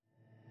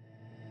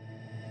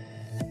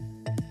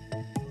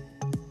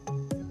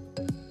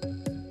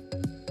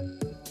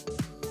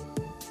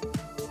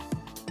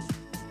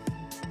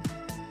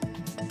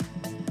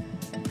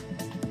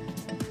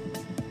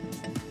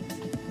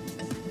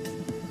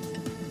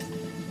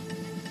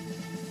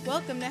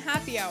Welcome to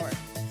Happy Hour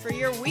for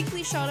your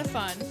weekly shot of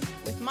fun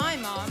with my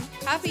mom,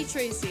 Happy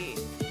Tracy.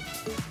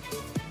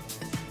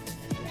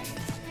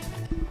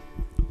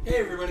 Hey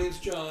everybody, it's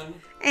John.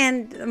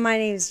 And my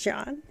name's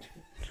John.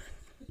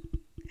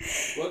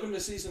 Welcome to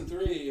Season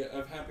 3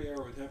 of Happy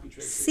Hour with Happy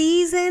Tracy.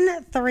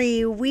 Season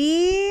 3.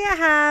 We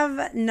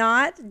have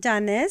not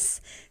done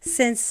this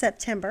since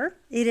September.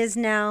 It is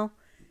now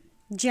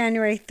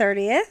January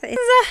 30th.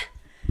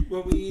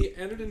 Well, we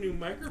added a new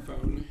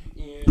microphone,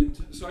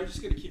 and so I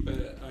just got to keep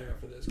an eye out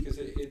for this because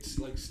it's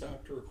like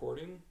stopped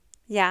recording.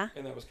 Yeah.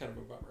 And that was kind of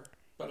a bummer.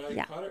 But I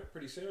caught it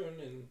pretty soon,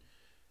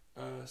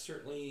 and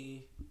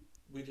certainly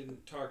we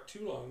didn't talk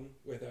too long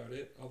without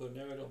it, although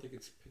now I don't think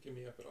it's picking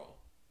me up at all.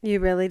 You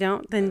really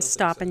don't? Then don't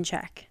stop think so.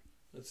 and check.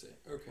 Let's see.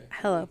 Okay.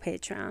 Hello,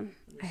 Patreon.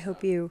 I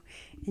hope you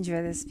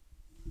enjoy this.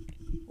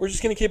 We're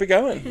just going to keep it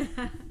going.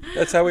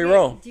 That's how we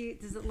roll.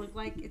 Does it look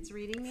like it's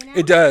reading me now?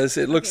 It does.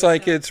 It looks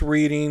like it's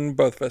reading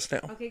both of us now.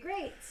 Okay,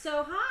 great.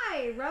 So,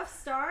 hi. Rough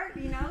start.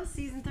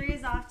 Season 3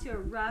 is off to a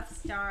rough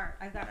start.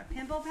 I've got a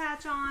pimple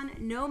patch on,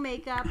 no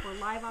makeup. We're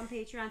live on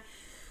Patreon.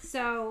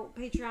 So,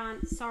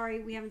 Patreon, sorry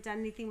we haven't done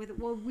anything with it.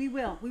 Well, we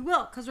will,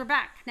 because we're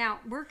back. Now,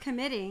 we're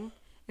committing.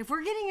 If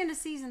we're getting into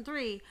Season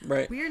 3,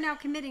 right, we are now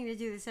committing to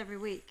do this every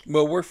week.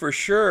 Well, we're for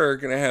sure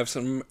going to have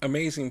some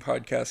amazing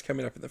podcasts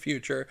coming up in the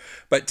future.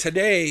 But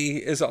today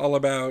is all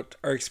about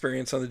our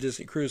experience on the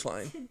Disney Cruise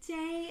Line.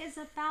 Today is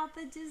about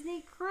the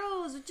Disney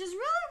Cruise, which is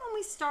really when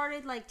we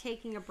started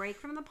taking a break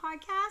from the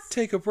podcast.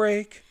 Take a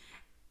break.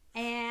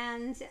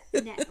 And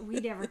we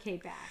never came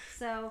back.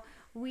 So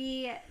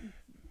we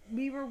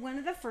were one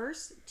of the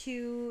first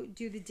to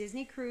do the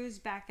Disney Cruise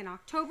back in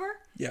October.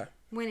 Yeah.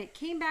 When it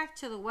came back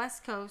to the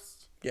West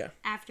Coast. Yeah.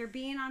 After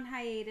being on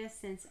hiatus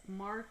since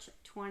March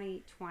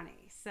 2020.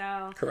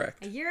 So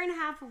correct. A year and a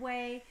half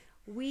away.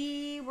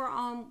 We were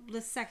on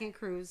the second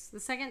cruise.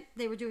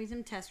 They were doing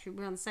some test cruise.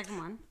 We were on the second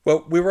one.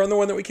 Well, we were on the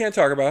one that we can't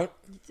talk about.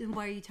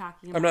 What are you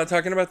talking about? I'm not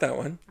talking about that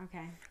one.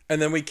 Okay. And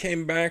then we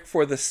came back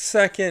for the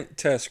second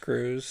test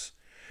cruise.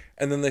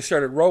 And then they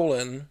started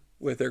rolling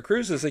with their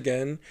cruises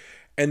again.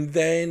 And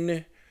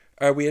then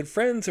we had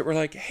friends that were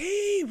like,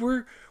 hey,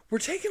 we're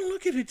taking a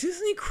look at a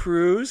Disney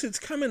cruise. It's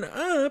coming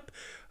up.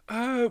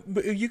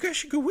 You guys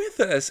should go with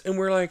us. And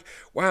we're like,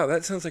 wow,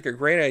 that sounds like a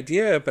great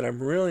idea, but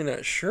I'm really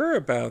not sure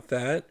about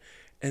that.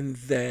 And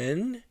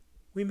then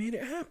we made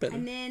it happen.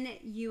 And then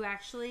you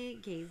actually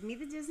gave me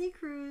the Disney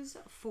cruise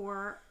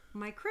for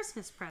my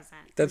Christmas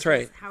present. That's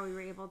right. How we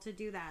were able to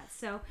do that.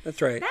 So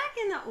that's right. Back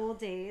in the old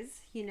days,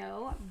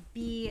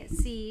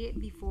 BC,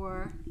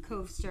 before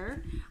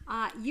Coaster,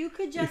 you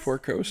could just before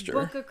Coaster.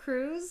 Book a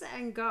cruise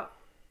and go.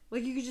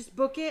 You could just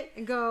book it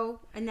and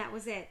go, and that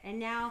was it. And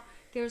now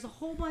there's a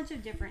whole bunch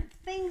of different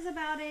things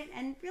about it,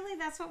 and really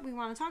that's what we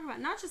want to talk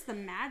about. Not just the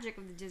magic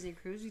of the Disney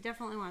cruise. We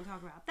definitely want to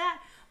talk about that,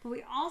 but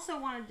we also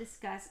want to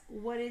discuss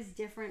what is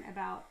different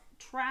about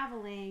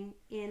traveling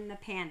in the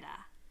Panda.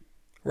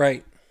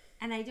 Right.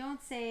 And I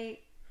don't say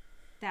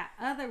that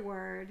other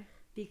word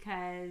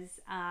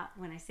because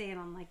when I say it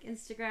on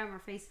Instagram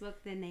or Facebook,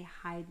 then they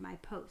hide my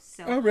posts.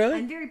 So oh, really?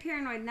 I'm very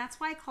paranoid, and that's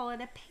why I call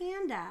it a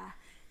panda,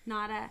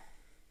 not a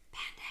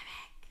pandemic.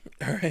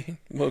 All right.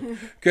 Well,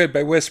 good.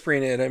 By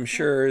whispering it, I'm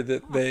sure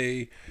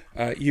that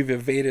you've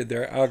evaded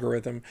their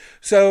algorithm.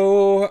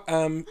 So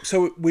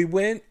we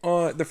went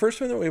on the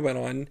first one that we went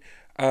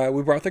on.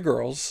 We brought the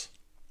girls,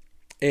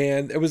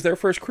 and it was their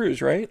first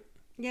cruise, right?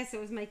 Yes,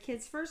 it was my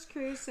kids' first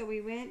cruise. So we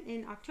went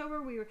in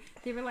October.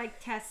 They were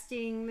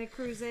testing the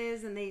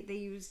cruises, and they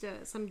used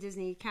some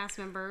Disney cast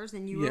members,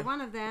 and you were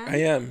one of them. I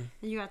am.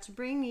 And you got to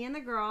bring me and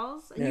the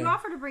girls, and you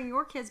offered to bring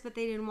your kids, but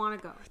they didn't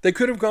want to go. They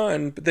could have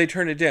gone, but they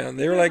turned it down.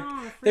 They were like,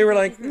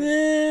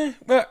 nah.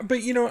 Well, but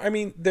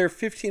they're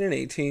 15 and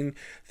 18.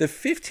 The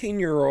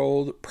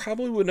 15-year-old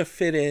probably wouldn't have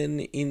fit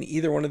in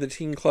either one of the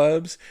teen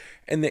clubs,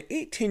 and the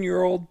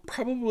 18-year-old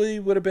probably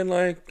would have been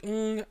like,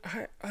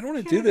 I don't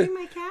want to do this. Can I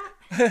bring my cat?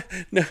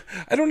 No,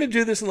 I don't want to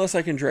do this unless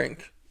I can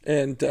drink.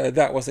 And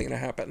that wasn't going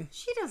to happen.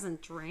 She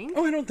doesn't drink.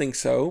 Oh, I don't think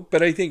so.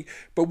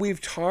 But we've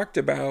talked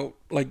about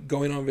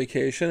going on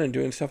vacation and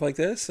doing stuff like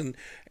this.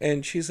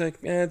 And she's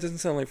like, it doesn't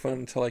sound like fun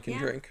until I can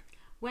drink.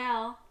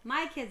 Well,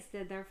 my kids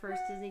did their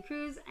first Disney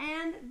cruise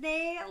and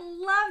they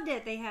loved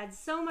it. They had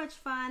so much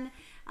fun.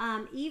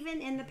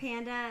 Even in the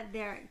Panda,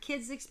 their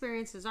kids'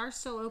 experiences are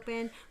still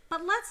open.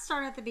 But let's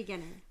start at the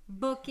beginning.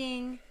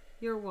 Booking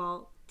your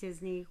Walt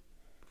Disney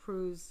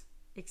Cruise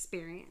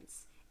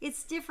experience.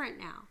 It's different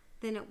now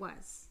than it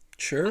was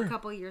a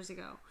couple years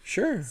ago.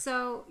 Sure.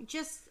 So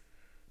just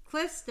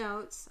Cliff's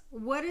Notes,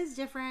 what is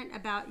different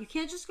about, you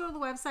can't just go to the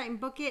website and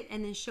book it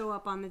and then show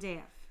up on the day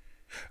of.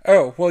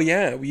 Oh, well,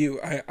 yeah.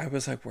 I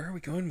was like, where are we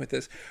going with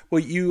this?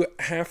 Well, you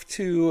have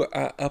to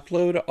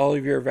upload all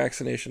of your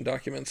vaccination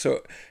documents.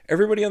 So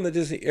everybody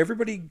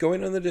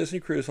going on the Disney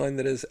Cruise Line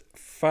that is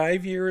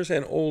 5 years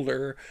and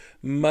older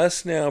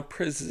must now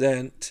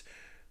present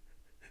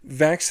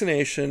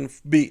vaccination,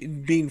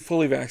 being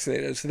fully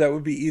vaccinated. So that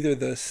would be either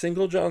the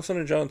single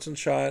Johnson & Johnson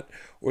shot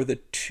or the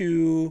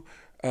two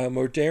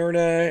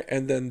Moderna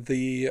and then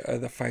the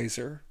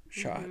Pfizer.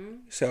 shot.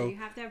 So you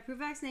have to have approved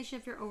vaccination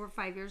if you're over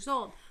 5 years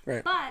old.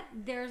 Right. But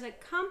there's a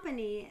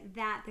company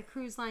that the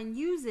cruise line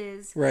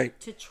uses Right.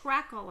 to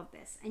track all of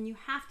this. And you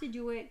have to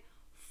do it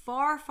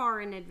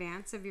far in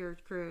advance of your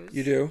cruise.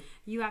 You do?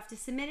 You have to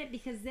submit it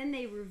because then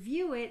they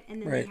review it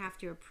and then Right. they have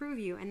to approve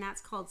you. And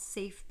that's called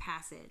Safe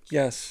Passage.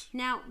 Yes.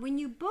 Now, when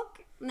you book,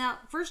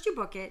 first you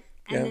book it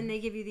and Yeah. then they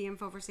give you the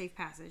info for Safe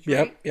Passage, Yep,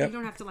 right? yep. You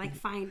don't have to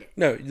find it.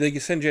 No, they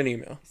can send you an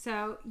email.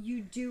 So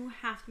you do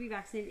have to be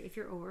vaccinated if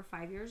you're over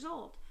 5 years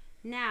old.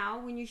 Now,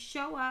 when you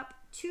show up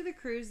to the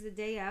cruise the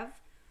day of,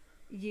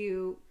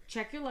 you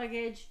check your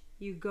luggage,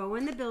 you go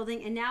in the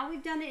building, and now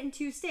we've done it in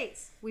 2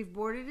 states. We've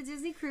boarded a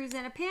Disney cruise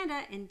and a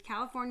Panda in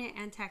California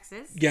and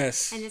Texas.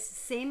 Yes. And it's the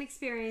same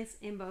experience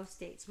in both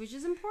states, which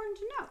is important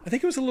to know. I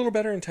think it was a little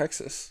better in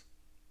Texas.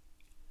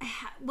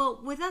 Well,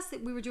 with us,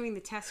 we were doing the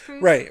test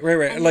cruise. Right.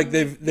 and Like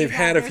then they've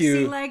had a their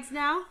few. sea legs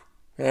now.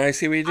 I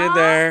see what you did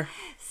there.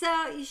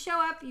 So you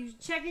show up, you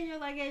check in your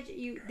luggage,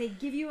 they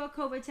give you a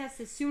COVID test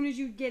as soon as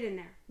you get in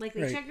there. Like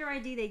they Right. check your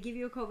ID, they give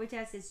you a COVID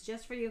test, it's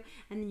just for you,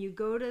 and then you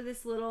go to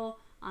this little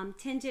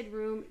tinted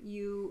room,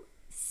 you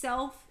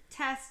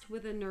self-test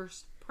with a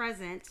nurse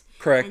present.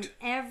 Correct.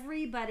 And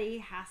everybody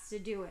has to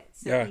do it.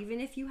 So Yeah. even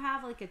if you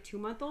have a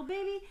 2-month-old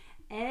baby,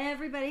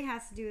 everybody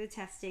has to do the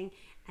testing.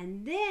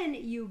 And then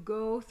you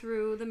go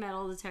through the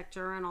metal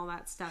detector and all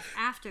that stuff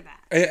after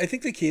that. I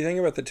think the key thing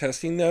about the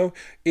testing, though,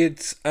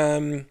 it's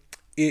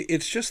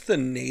just the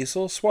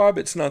nasal swab.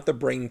 It's not the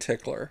brain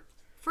tickler.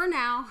 For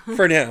now.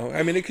 For now,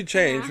 I mean, it could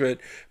change, Yeah.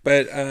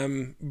 but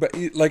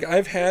like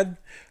I've had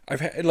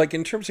like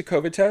in terms of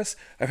COVID tests,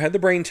 I've had the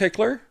brain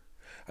tickler,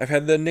 I've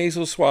had the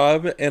nasal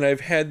swab, and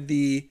I've had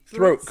the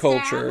throat Throat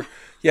culture. stab.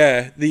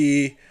 Yeah,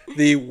 the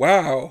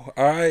wow,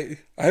 I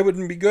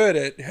wouldn't be good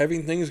at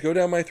having things go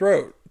down my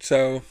throat.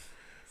 So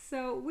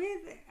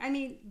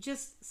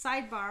just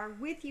sidebar,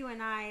 with you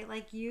and I,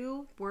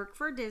 you work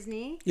for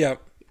Disney. yeah,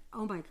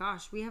 Oh my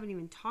gosh, we haven't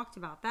even talked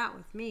about that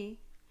with me.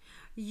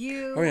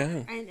 Oh,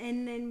 yeah.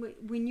 And then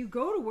when you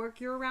go to work,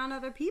 you're around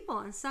other people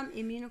and some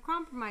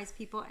immunocompromised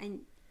people.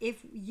 And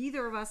if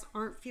either of us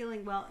aren't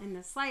feeling well in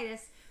the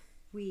slightest,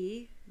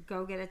 we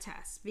go get a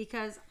test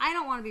because I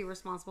don't want to be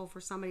responsible for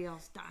somebody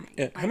else dying.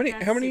 yeah. That's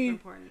super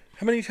important.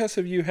 How many tests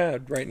have you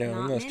had right now in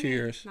Not the last many, 2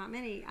 years? Not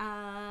many.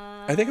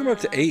 I think I'm up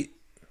to 8.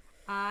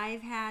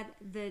 I've had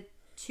the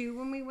 2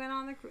 when we went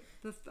on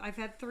I've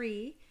had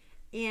 3,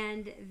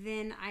 and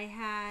then I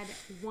had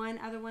one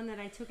other one that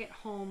I took at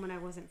home when I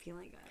wasn't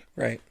feeling good.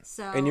 Right.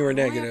 So And you were I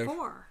only had negative.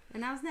 4,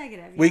 and I was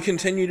negative. We Yeah.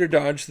 continue to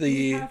dodge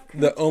the have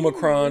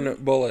Omicron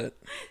continued. bullet,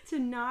 to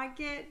not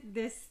get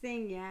this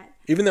thing yet.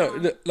 even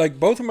though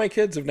both of my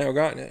kids have now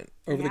gotten it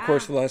over the Yeah.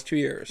 course of the last 2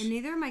 years. And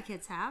neither of my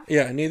kids have.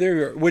 Yeah,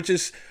 neither. Which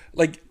is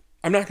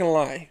I'm not gonna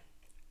lie,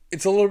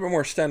 it's a little bit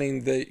more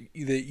stunning that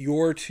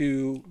your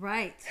 2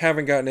 Right.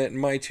 haven't gotten it and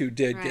my 2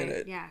 did Right. get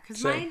it. Yeah,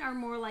 because So- mine are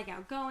more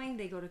outgoing.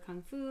 They go to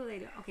Kung Fu.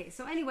 Okay,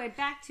 so anyway,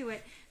 back to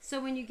it. So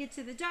when you get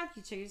to the dock,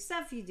 you check your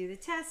stuff, you do the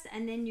test,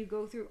 and then you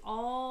go through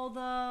all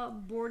the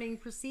boarding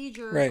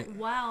procedures Right.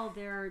 while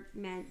they're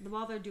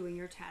doing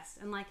your test.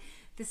 And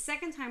the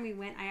second time we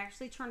went, I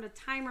actually turned a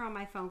timer on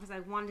my phone because I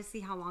wanted to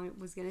see how long it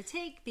was going to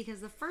take. Because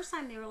the first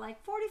time they were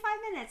 45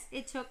 minutes,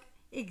 it took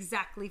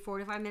exactly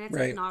 45 minutes,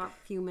 Right. if not a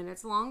few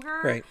minutes longer.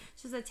 Right.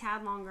 Just a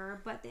tad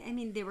longer, but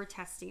they were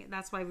testing it.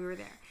 That's why we were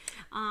there.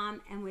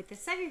 And with the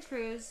second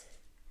cruise,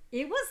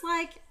 it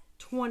was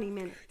 20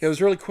 minutes. It was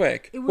really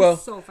quick. It was well,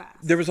 so fast.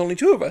 there was only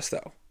 2 of us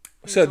though,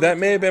 so only that 2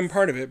 may have of been us.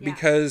 part of it Yeah.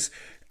 because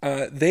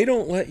they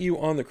don't let you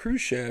on the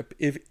cruise ship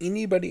if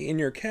anybody in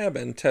your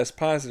cabin tests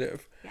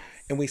positive. Yes.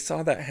 And we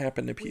saw that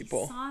happen to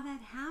people. We saw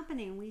that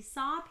happening. We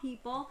saw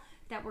people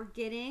that were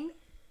getting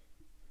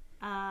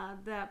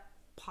the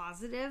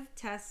positive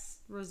test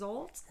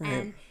results, Right.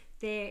 and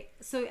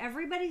so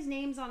everybody's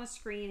name's on a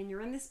screen, and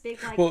you're in this big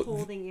Well,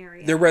 holding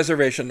area. Their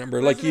reservation number,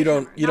 you Reservation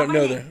don't number. you Not don't by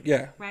know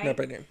name, right? not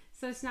by name.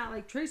 So it's not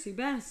like Tracy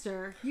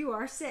Bannister, you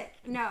are sick.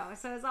 No,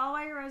 so it's all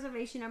by your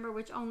reservation number,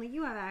 which only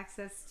you have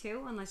access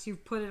to unless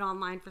you've put it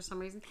online for some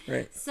reason.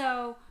 Right.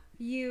 So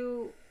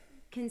you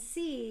can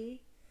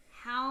see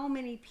how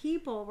many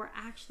people were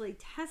actually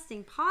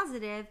testing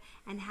positive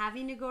and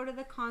having to go to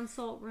the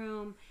consult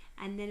room.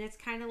 And then it's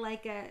kind of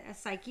like a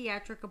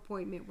psychiatric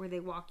appointment where they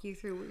walk you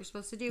through what you're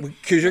supposed to do.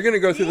 Because you're going to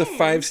go through the Then-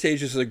 5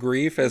 stages of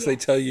grief as they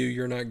Yes. tell you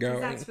you're not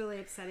going. That's really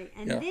upsetting.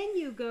 And Yeah.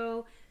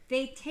 then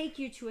they take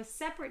you to a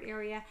separate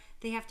area.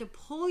 They have to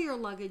pull your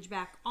luggage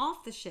back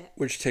off the ship.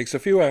 Which takes a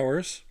few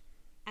hours.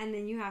 And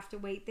then you have to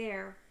wait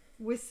there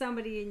with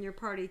somebody in your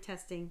party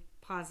testing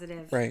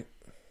positive. Right.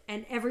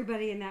 And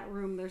everybody in that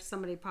room, there's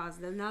somebody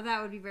positive. Now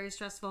that would be very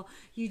stressful.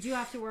 You do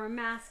have to wear a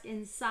mask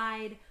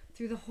inside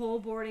through the whole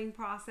boarding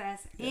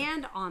process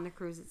and on the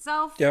cruise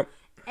itself. Yep.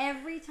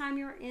 Every time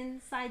you're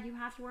inside, you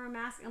have to wear a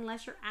mask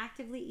unless you're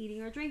actively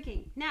eating or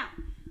drinking. Now,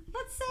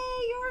 let's say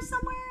you're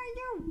somewhere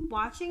and you're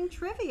watching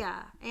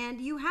trivia and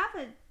you have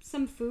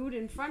some food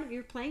in front of you.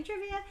 You're playing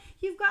trivia.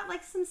 You've got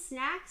some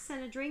snacks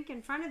and a drink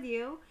in front of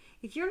you.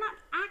 If you're not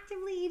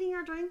actively eating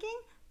or drinking,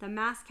 the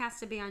mask has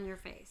to be on your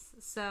face.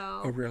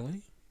 So Oh,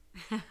 really?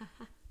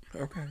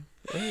 Okay.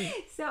 All right.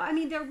 So, I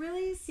mean, they're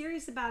really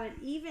serious about it,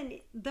 even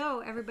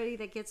though everybody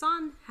that gets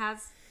on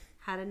has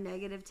had a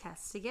negative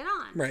test to get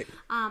on. Right.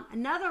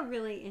 Another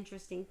really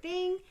interesting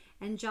thing,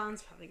 and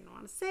John's probably going to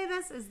want to say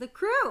this, is the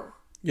crew.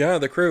 Yeah,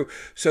 the crew.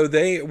 So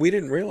we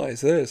didn't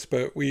realize this,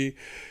 but we,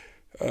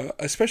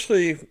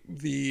 especially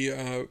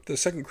the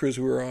second cruise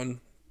we were on,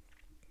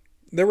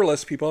 there were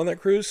less people on that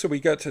cruise, so we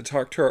got to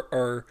talk to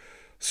our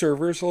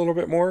servers a little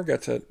bit more,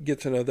 got to get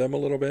to know them a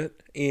little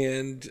bit,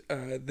 and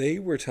they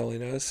were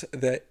telling us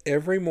that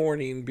every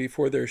morning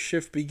before their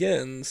shift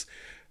begins,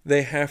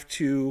 they have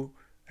to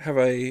have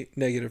a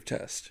negative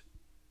test.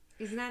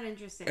 Isn't that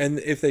interesting? And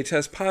if they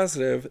test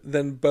positive,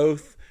 then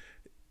both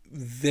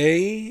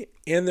they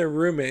and their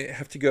roommate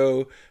have to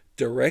go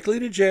directly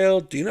to jail,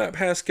 do not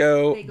pass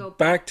go, they go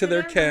back to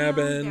their room,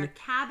 cabin. their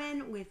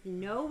cabin with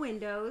no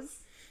windows,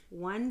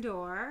 one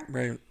door.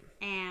 Right.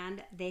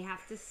 And they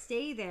have to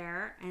stay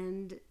there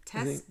and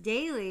test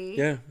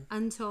daily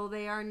until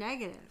they are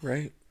negative.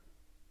 Right.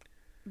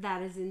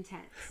 That is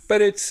intense.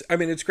 But it's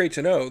great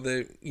to know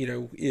that,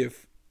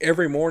 if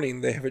every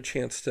morning they have a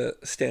chance to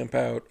stamp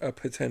out a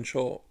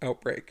potential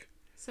outbreak.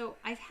 So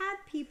I've had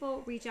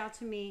people reach out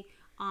to me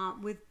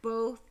with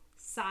both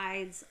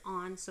sides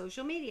on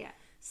social media.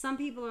 Some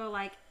people are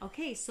like,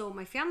 okay, so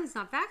my family's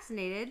not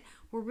vaccinated.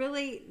 We're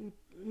really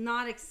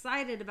not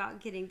excited about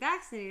getting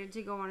vaccinated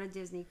to go on a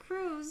Disney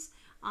cruise.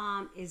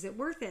 Is it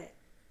worth it?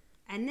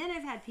 And then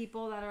I've had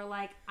people that are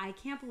like, I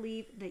can't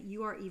believe that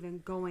you are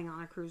even going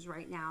on a cruise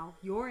right now.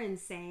 You're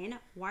insane.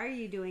 Why are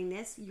you doing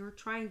this? You're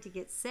trying to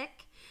get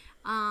sick.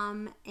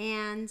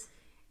 And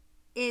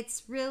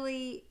it's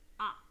really,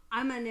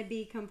 I'm going to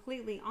be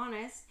completely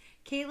honest.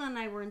 Kayla and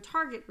I were in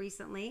Target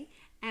recently,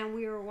 and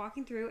we were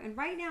walking through, and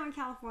right now in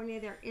California,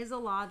 there is a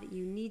law that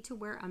you need to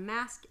wear a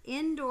mask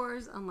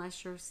indoors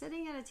unless you're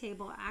sitting at a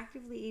table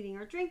actively eating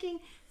or drinking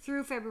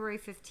through February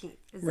 15th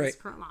is this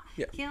current law.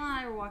 Yeah. Kayla and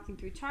I were walking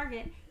through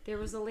Target. There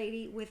was a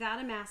lady without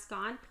a mask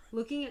on,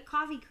 looking at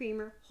coffee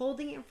creamer,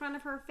 holding it in front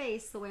of her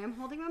face the way I'm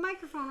holding my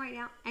microphone right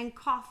now, and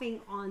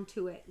coughing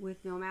onto it with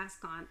no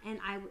mask on. And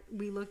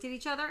we looked at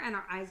each other, and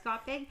our eyes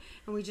got big,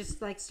 and we just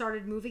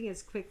started moving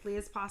as quickly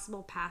as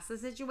possible past the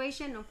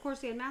situation. And of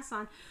course, we had masks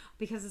on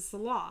because it's the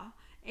law.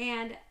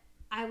 And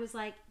I was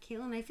like,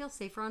 Caitlin, I feel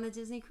safer on a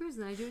Disney cruise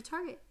than I do at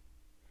Target.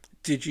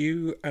 Did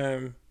you?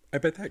 I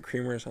bet that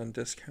creamer is on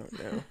discount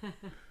now.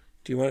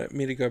 Do you want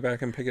me to go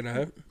back and pick it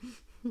up?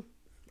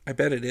 I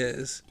bet it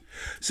is.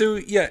 So,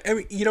 yeah, I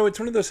mean, it's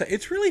one of those,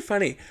 it's really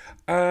funny.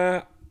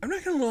 I'm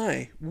not going to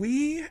lie.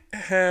 We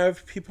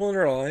have people in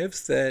our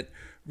lives that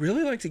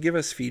really like to give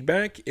us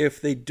feedback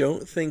if they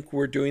don't think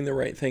we're doing the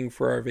right thing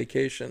for our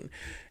vacation.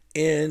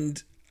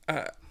 And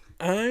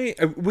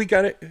we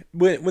got it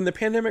when the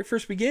pandemic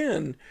first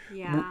began.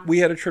 Yeah. We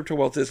had a trip to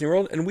Walt Disney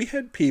World, and we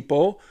had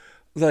people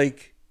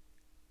like,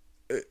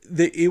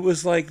 it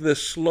was like the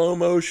slow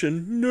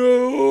motion,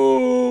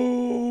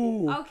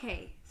 no.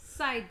 Okay,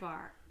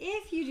 sidebar.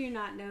 If you do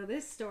not know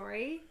this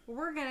story,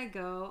 we're going to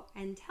go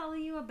and tell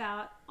you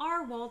about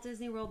our Walt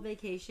Disney World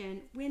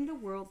vacation when the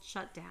world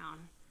shut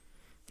down.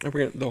 Are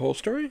we the whole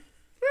story?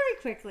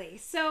 Very quickly.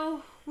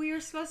 So we were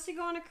supposed to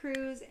go on a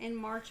cruise in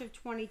March of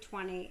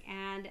 2020,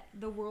 and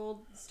the world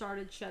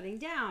started shutting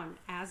down.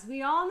 As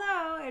we all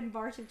know, in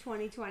March of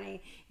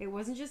 2020, it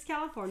wasn't just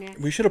California.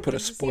 We should have put a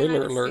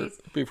spoiler alert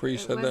before you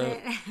said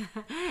that.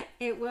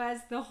 It was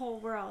the whole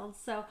world.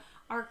 So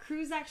our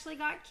cruise actually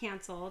got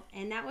canceled,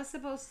 and that was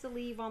supposed to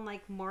leave on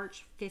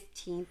March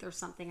 15th or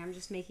something. I'm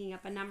just making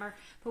up a number.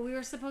 But we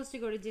were supposed to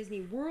go to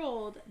Disney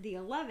World the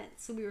 11th.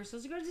 So we were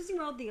supposed to go to Disney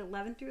World the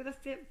 11th through the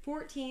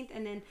 14th,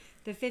 and then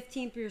the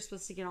 15th we were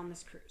supposed to get on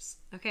this cruise.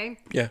 Okay?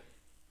 Yeah.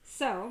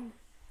 So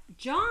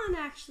John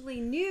actually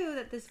knew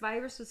that this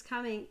virus was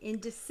coming in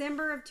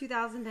December of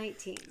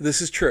 2019.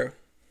 This is true.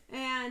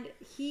 And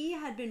he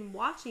had been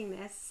watching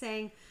this,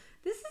 saying,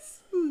 this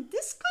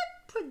could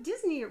put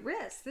Disney at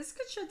risk. This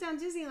could shut down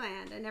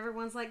Disneyland. And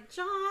everyone's like,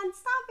 John,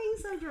 stop being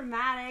so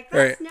dramatic.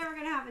 That's never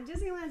going to happen.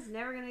 Disneyland's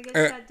never going to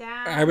get shut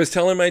down. I was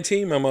telling my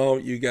team, I'm all,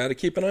 you got to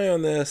keep an eye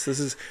on this.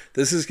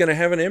 This is going to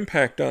have an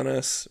impact on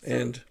us. So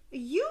and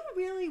you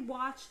really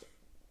watched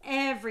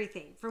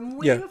everything from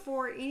way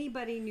before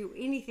anybody knew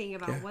anything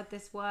about what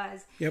this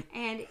was. Yep.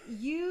 And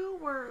you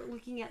were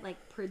looking at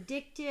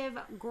predictive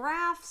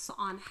graphs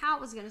on how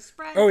it was going to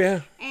spread. Oh,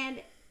 yeah.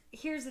 And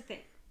here's the thing.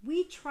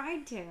 We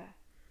tried to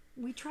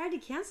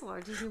cancel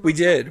our Disney World. We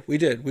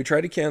did. We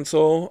tried to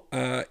cancel.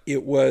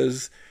 It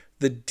was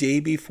the day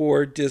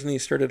before Disney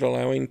started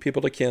allowing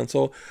people to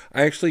cancel.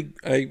 I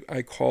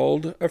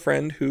called a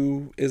friend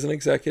who is an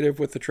executive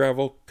with the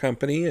travel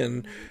company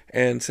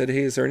and said,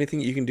 hey, is there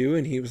anything you can do?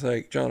 And he was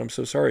like, John, I'm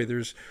so sorry.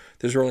 There's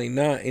really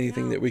not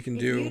anything that we can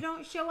do. If you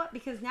don't show up,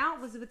 because now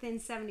it was within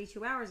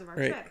 72 hours of our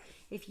trip.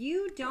 If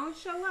you don't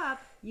show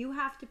up, you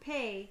have to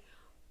pay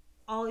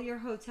all your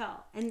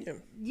hotel.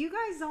 And you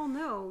guys all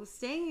know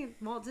staying at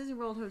Walt Disney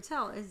World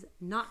Hotel is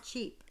not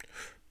cheap.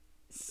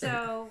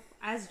 So,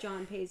 as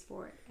John pays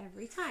for it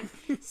every time.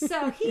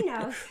 So, he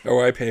knows. Oh,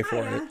 I pay for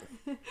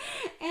it.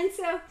 And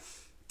so,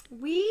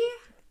 we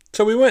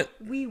So we went.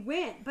 We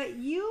went, but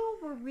you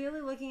were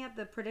really looking at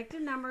the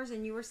predicted numbers,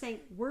 and you were saying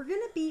we're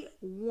going to be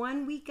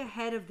 1 week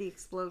ahead of the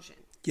explosion.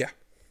 Yeah.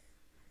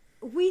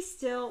 We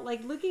still,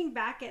 like, looking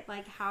back at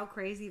like how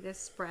crazy this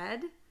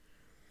spread,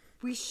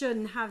 we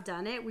shouldn't have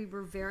done it. We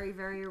were very,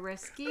 very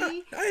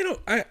risky.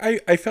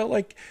 I felt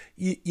like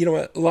you know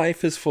what,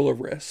 life is full of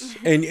risks,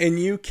 and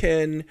you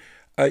can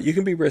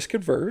be risk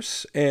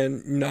adverse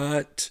and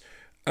not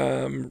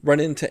run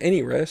into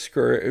any risk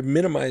or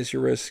minimize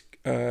your risk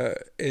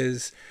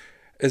as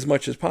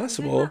much as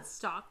possible. Not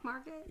stock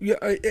market. Yeah,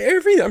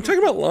 everything. I'm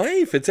talking about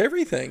life. It's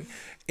everything.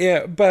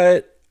 Yeah,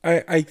 but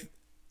I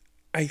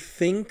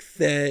think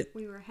that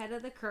we were ahead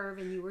of the curve,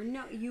 and you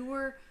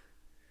were.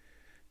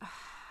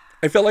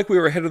 I felt like we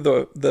were ahead of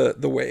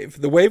the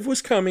wave. The wave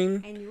was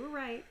coming, and you were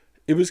right.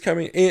 It was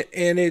coming,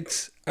 and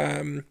it's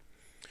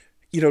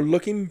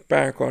looking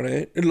back on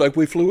it, like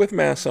we flew with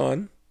masks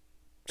on,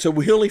 so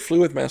we only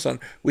flew with masks on.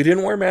 We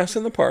didn't wear masks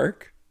in the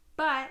park,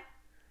 but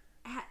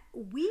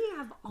we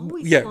have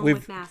always flown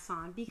with masks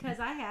on because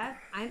I'm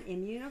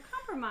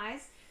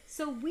immunocompromised.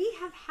 So we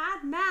have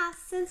had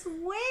masks since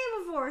way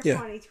before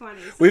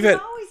 2020. So we've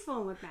always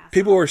flown with masks.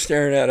 People were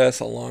staring at us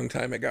a long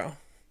time ago.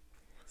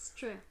 It's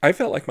true. I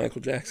felt like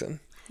Michael Jackson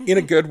in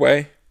a good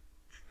way.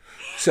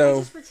 So I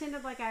just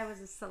pretended like I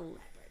was a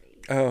celebrity.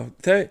 Oh,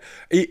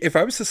 if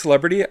I was a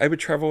celebrity, I would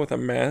travel with a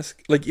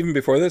mask. Like even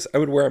before this, I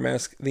would wear a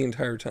mask the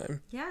entire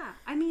time. Yeah,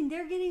 I mean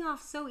they're getting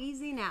off so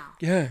easy now.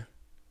 Yeah.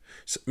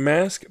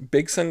 Mask,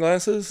 big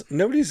sunglasses.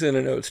 Nobody's in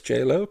a notes,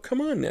 J-Lo.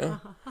 Come on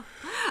now.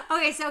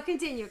 Okay, so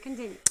continue.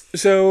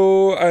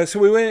 So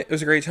we went. It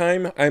was a great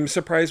time. I'm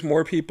surprised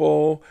more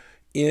people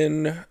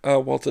in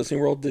Walt Disney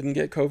World didn't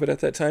get COVID at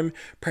that time,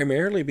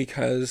 primarily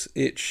because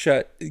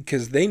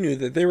because they knew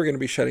that they were going to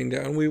be shutting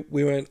down.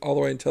 We went all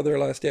the way until their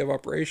last day of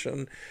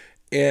operation.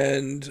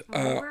 And we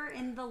were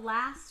in the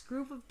last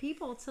group of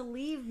people to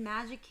leave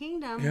Magic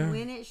Kingdom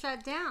when it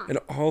shut down. And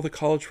all the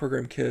college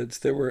program kids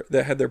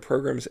that had their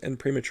programs end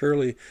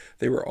prematurely,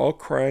 they were all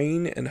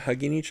crying and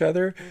hugging each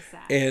other,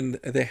 and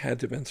they had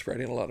to have been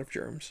spreading a lot of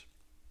germs.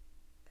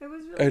 It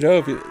was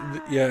really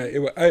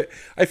bad.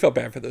 I felt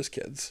bad for those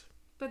kids.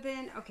 But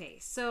then, okay,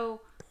 so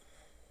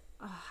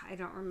I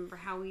don't remember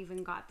how we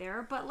even got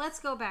there, but let's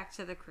go back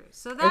to the cruise.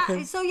 So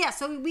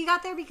we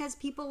got there because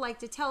people like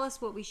to tell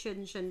us what we should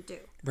and shouldn't do.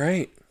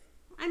 Right.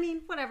 I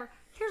mean, whatever.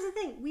 Here's the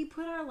thing. We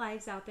put our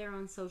lives out there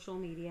on social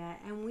media,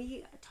 and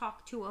we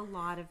talk to a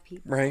lot of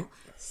people. Right.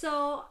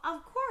 So,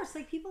 of course,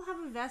 like, people have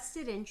a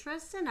vested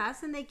interest in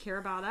us, and they care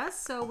about us.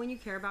 So, when you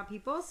care about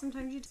people,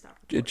 sometimes you stop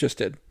recording. It just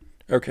did.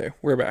 Okay,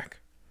 we're back.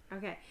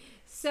 Okay.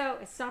 So,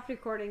 it stopped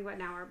recording, but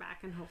now we're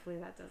back, and hopefully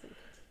that doesn't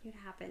continue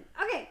to happen.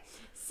 Okay.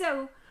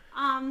 So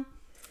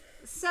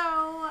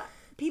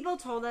people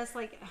told us,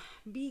 like,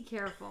 be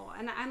careful.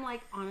 And I'm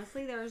like,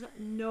 honestly, there's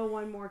no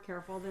one more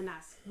careful than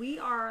us. We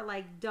are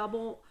like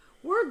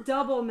we're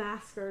double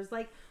maskers.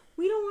 Like,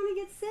 we don't want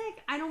to get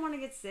sick. I don't want to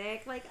get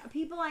sick. Like,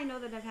 people I know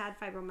that have had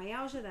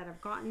fibromyalgia, that have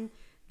gotten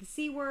the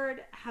C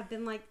word, have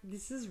been like,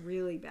 this is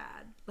really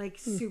bad, like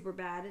super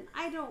bad. And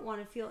I don't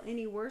want to feel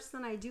any worse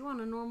than I do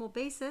on a normal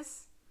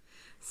basis.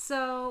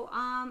 So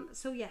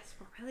yes,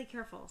 we're really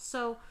careful.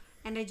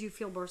 And I do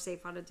feel more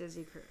safe on a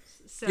Disney cruise.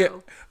 So yeah,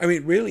 I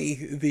mean, really,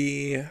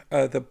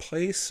 the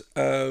place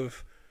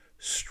of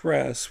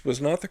stress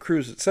was not the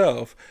cruise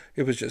itself;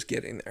 it was just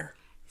getting there.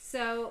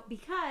 So,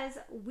 because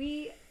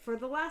for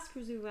the last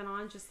cruise we went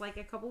on, just like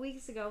a couple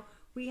weeks ago,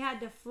 we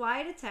had to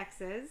fly to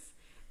Texas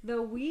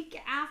the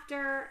week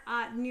after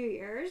New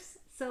Year's.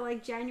 So,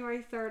 like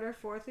January 3rd or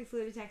 4th, we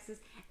flew to Texas,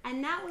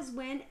 and that was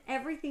when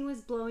everything was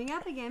blowing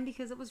up again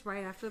because it was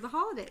right after the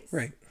holidays.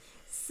 Right.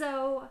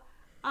 So.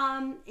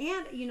 And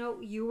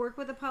you work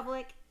with the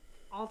public.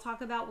 I'll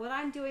talk about what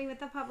I'm doing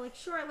with the public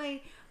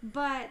shortly.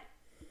 But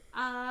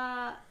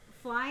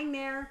flying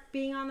there,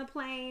 being on the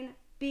plane,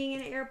 being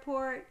in an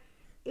airport,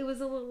 it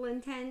was a little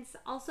intense.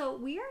 Also,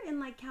 we are in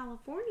like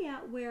California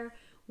where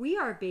we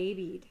are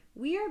babied.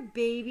 We are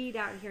babied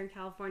out here in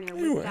California.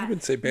 With I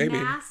would say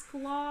babied. Mask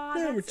law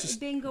that's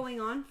been going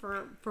on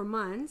for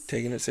months.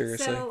 Taking it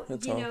seriously. So,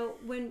 that's all.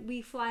 When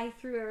we fly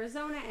through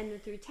Arizona and then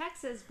through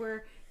Texas,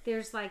 where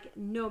there's like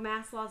no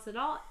mask laws at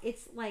all,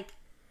 it's like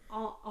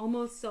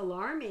almost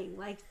alarming.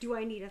 Like, do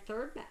I need a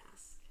third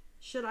mask?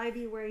 Should I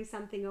be wearing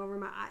something over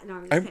my eye? No,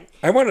 I'm just kidding.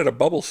 I wanted a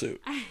bubble suit.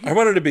 I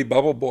wanted to be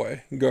Bubble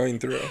Boy going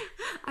through.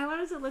 I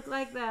wanted to look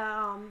like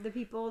the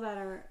people that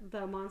are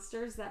the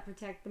monsters that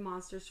protect the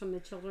monsters from the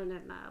children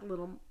at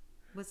Little.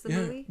 What's the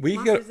movie?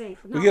 Monsters Inc.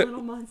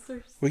 Little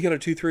Monsters. We got a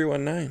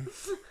 2319.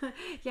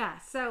 Yeah.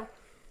 So.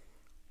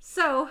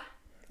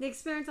 The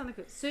experience on the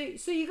cruise. So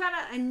you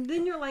gotta, and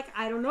then you're like,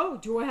 I don't know.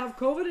 Do I have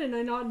COVID and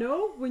I not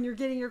know when you're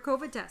getting your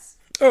COVID test?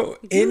 Oh,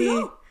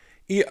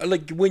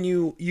 like when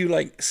you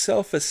like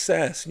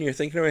self-assess and you're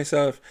thinking to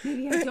myself,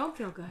 maybe I don't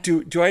feel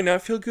good. Do I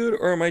not feel good,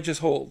 or am I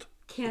just old?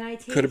 Can I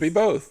taste? Could it be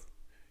both?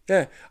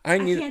 Yeah, I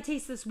can't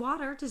taste this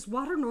water. Does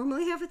water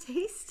normally have a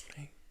taste?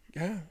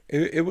 Yeah,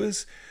 it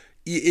was.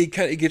 It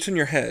kind of gets in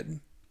your head.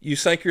 You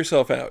psych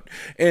yourself out.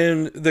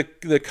 And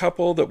the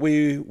couple that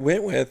we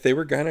went with, they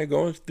were kind of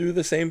going through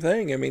the same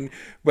thing. I mean,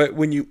 but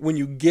when you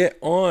get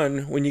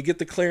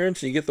the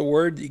clearance and you get the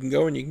word that you can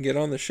go and you can get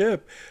on the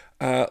ship,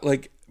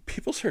 like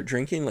people start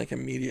drinking like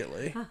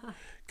immediately.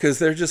 Because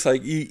they're just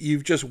like,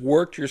 you've just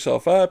worked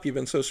yourself up. You've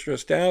been so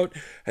stressed out.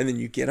 And then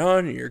you get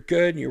on and you're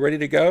good and you're ready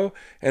to go.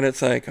 And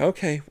it's like,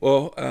 okay,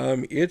 well,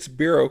 it's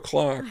beer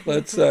o'clock.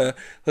 Let's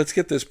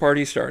get this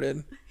party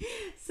started.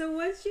 So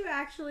once you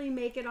actually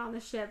make it on the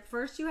ship,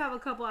 first you have a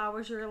couple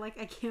hours you're like,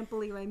 I can't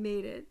believe I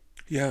made it.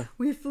 Yeah.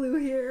 We flew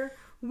here.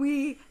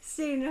 We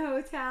stayed in a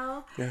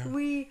hotel. Yeah.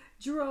 We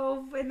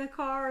drove in the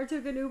car or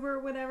took an Uber or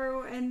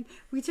whatever, and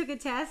we took a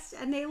test,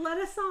 and they let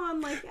us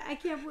on. Like, I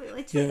can't believe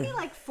it took me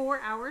like 4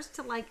 hours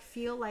to like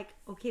feel like,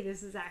 okay,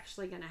 this is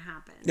actually going to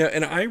happen. Yeah,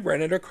 and I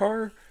rented a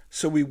car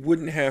so we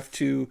wouldn't have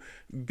to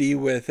be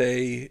with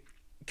a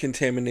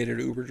contaminated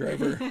Uber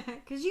driver.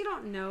 Because you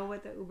don't know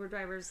what the Uber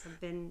drivers have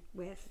been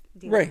with.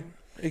 Right,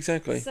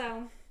 exactly.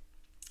 So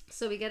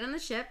we get on the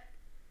ship.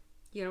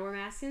 You know, we're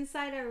masked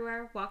inside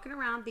everywhere, walking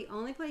around. The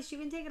only place you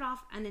can take it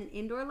off on an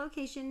indoor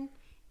location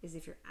is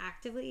if you're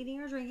actively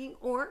eating or drinking,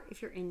 or if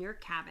you're in your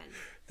cabin.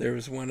 There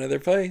was one other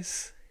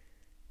place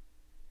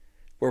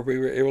where we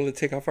were able to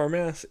take off our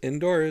masks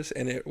indoors,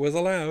 and it was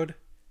allowed.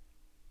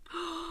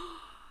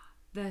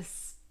 The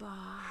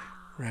spa.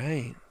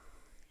 Right.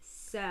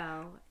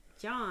 So,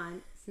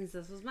 John, since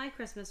this was my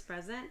Christmas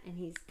present, and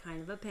he's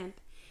kind of a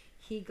pimp,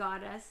 he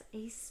got us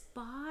a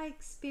spa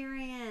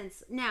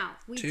experience. Now,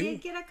 we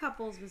did get a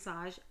couples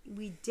massage.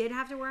 We did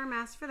have to wear a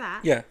mask for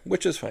that. Yeah,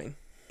 which is fine.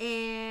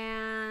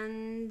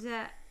 And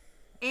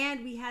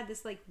we had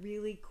this like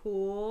really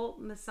cool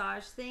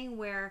massage thing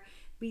where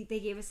they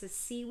gave us a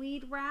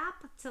seaweed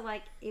wrap to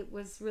like, it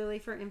was really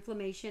for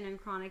inflammation and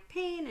chronic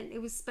pain, and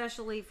it was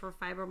specially for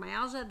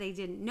fibromyalgia. They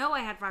didn't know I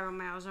had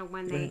fibromyalgia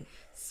when they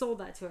sold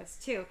that to us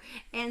too.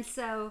 And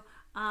so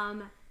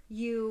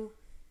you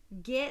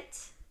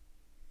get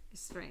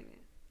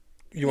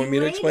You want me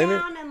to explain it? You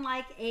lay down in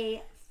like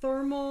a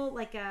thermal,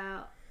 like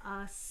a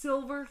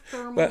silver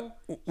thermal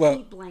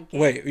heat blanket.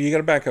 Wait, you got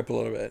to back up a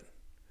little bit.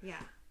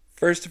 Yeah.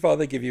 First of all,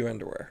 they give you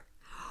underwear.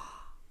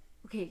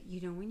 Okay,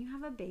 you know when you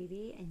have a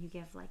baby and you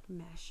give like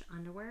mesh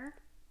underwear,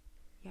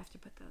 you have to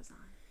put those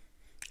on.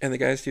 And the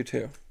guys do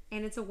too.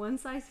 And it's a one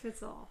size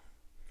fits all.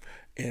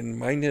 And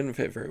mine didn't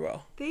fit very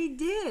well. They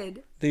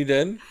did. They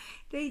did?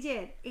 They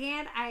did.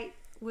 And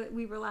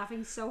we were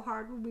laughing so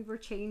hard when we were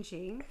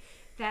changing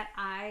that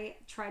I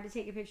tried to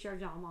take a picture of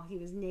John while he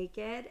was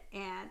naked,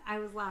 and I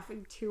was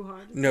laughing too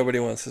hard. Nobody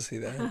wants to see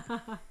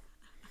that.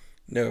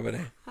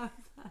 Nobody.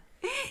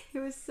 It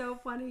was so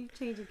funny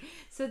changing.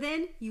 So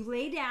then you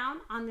lay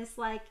down on this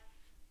like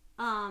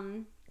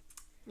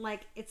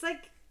it's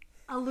like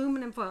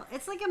aluminum foil.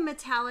 It's like a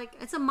metallic.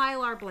 It's a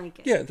Mylar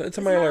blanket. Yeah, it's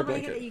a Mylar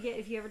blanket that you get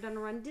if you ever done a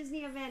Run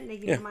Disney event. And they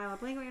give you a Mylar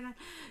blanket.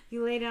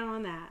 You lay down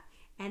on that,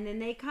 and then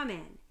they come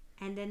in.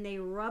 And then they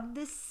rub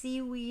this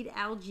seaweed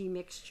algae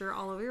mixture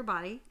all over your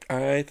body.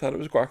 I thought it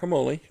was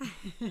guacamole.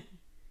 I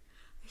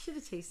should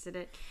have tasted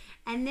it.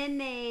 And then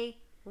they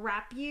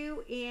wrap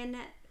you in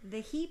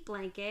the heat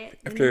blanket,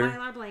 in the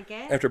Mylar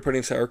blanket. After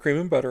putting sour cream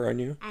and butter on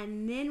you.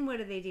 And then what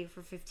do they do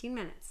for 15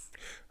 minutes?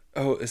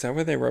 Oh, is that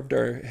where they rubbed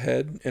our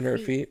head and our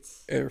feet?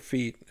 Our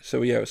feet.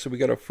 So yeah, so we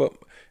got a foot.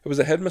 It was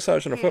a head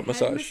massage and a foot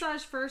massage. Head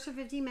massage first for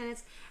 15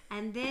 minutes.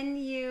 And then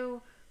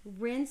you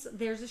rinse.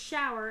 There's a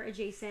shower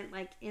adjacent,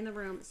 like in the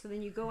room. So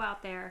then you go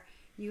out there.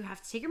 You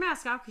have to take your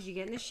mask off because you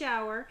get in the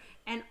shower,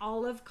 and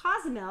all of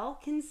Cozumel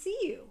can see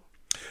you.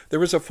 There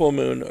was a full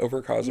moon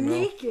over Cozumel.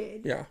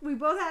 Naked. Yeah. We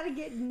both had to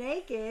get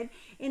naked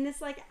in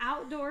this like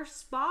outdoor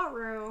spa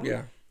room.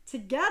 Yeah.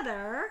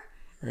 Together.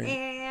 Right.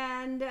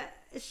 And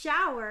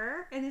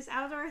shower in this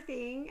outdoor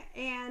thing,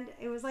 and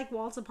it was like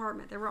Walt's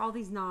apartment. There were all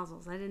these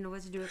nozzles. I didn't know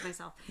what to do with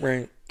myself.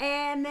 Right.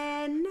 And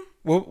then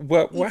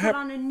what put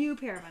on a new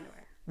pair of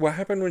underwear. What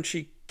happened when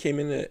she came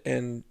in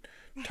and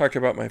talked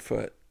about my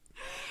foot?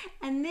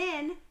 And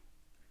then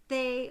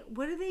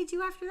what do they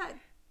do after that?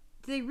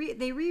 They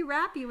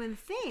rewrap you in the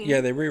thing. Yeah,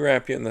 they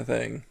rewrap you in the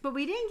thing. But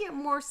we didn't get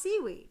more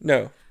seaweed.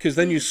 No, because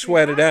then you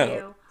sweat it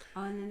out.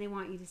 Oh, and then they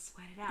want you to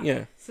sweat it out.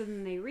 Yeah. So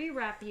then they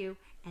rewrap you,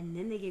 and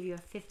then they give you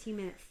a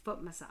 15-minute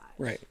foot massage.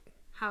 Right.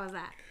 How was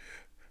that?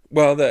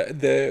 Well,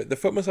 the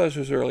foot massage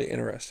was really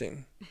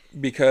interesting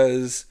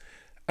because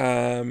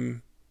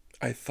I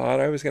thought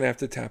I was going to have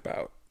to tap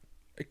out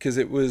because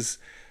it was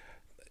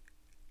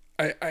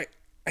I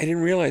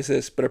didn't realize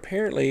this, but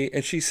apparently,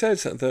 and she said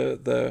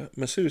something, the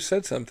masseuse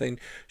said something.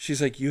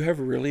 She's like, you have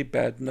really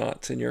bad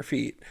knots in your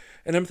feet.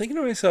 And I'm thinking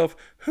to myself,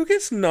 who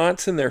gets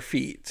knots in their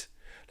feet?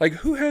 Like,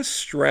 who has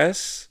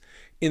stress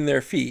in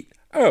their feet?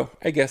 Oh,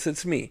 I guess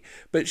it's me.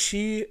 But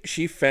she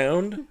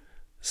found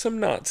some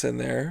knots in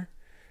there,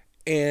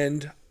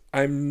 and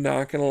I'm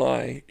not going to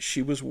lie,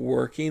 she was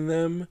working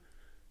them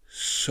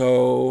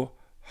so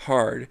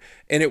hard.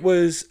 And it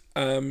was,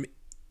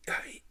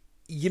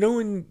 you know,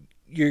 when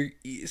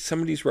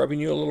somebody's rubbing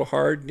you a little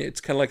hard, and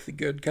it's kind of like the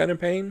good kind of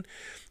pain.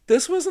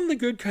 This wasn't the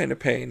good kind of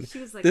pain. She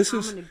was like, this I'm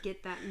is gonna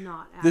get that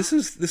knot out. this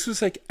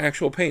was like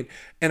actual pain,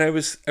 and I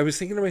was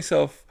thinking to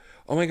myself,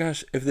 oh my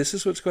gosh, if this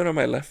is what's going on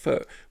my left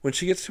foot, when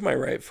she gets to my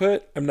right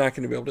foot, I'm not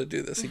going to be able to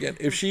do this again.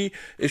 If she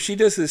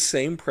does this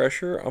same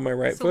pressure on my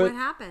right so foot,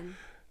 what happened?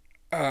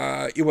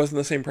 It wasn't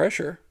the same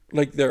pressure.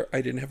 Like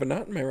I didn't have a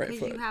knot in my right Because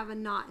foot. you have a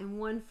knot in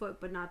one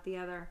foot but not the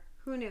other.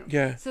 Who knew?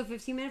 Yeah. So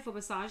 15-minute foot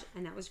massage,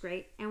 and that was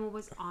great. And what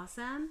was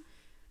awesome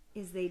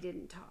is they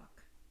didn't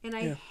talk. And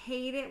I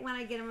hate it when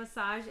I get a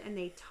massage and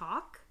they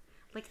talk.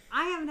 Like,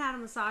 I haven't had a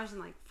massage in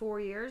like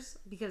 4 years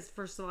because,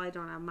 first of all, I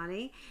don't have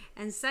money.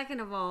 And second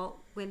of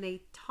all, when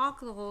they talk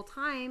the whole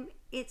time,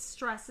 it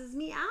stresses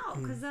me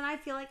out. Because then I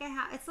feel like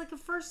it's like a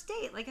first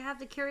date. Like, I have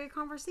to carry a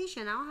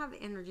conversation. I don't have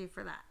energy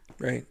for that.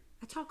 Right.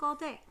 I talk all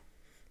day.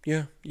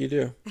 Yeah, you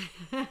do.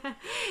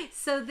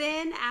 So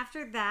then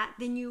after that,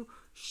 then you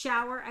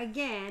shower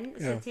again.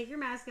 So take your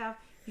mask off.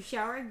 You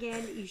shower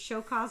again. You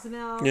show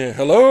Cozumel. Yeah.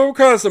 Hello,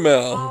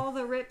 Cozumel. All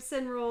the rips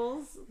and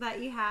rolls that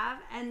you have.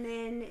 And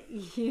then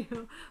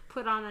you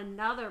put on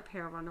another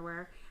pair of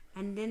underwear.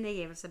 And then they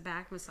gave us a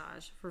back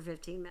massage for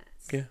 15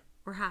 minutes. Yeah.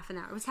 Or half an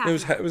hour. It was half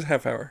It an hour. was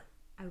half hour.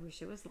 I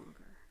wish it was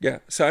longer. Yeah.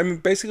 So I mean,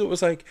 basically, it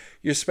was like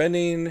you're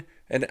spending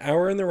an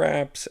hour in the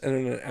wraps and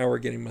then an hour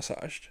getting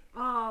massaged.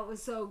 Oh, it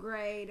was so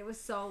great. It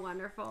was so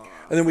wonderful.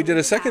 And then we So did a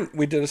did second. that.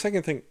 We did a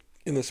second thing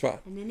in the spa.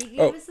 And then he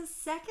gave us a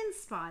second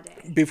spa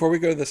day. Before we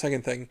go to the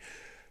second thing,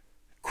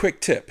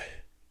 quick tip: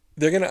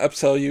 they're gonna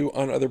upsell you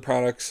on other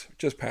products.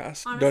 Just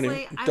pass.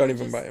 Honestly, don't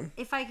even buy them.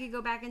 If I could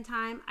go back in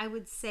time, I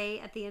would say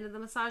at the end of the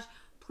massage,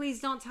 please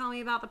don't tell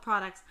me about the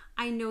products.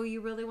 I know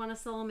you really want to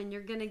sell them and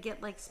you're going to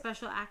get like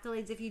special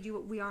accolades if you do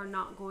it. We are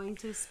not going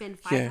to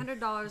spend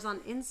 $500 on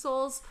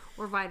insoles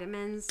or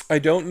vitamins. I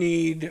don't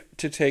need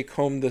to take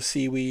home the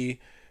seaweed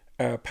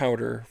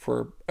powder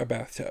for a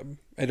bathtub.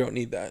 I don't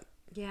need that.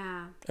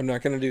 Yeah. I'm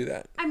not going to do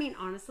that. I mean,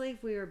 honestly,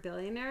 if we were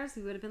billionaires,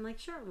 we would have been like,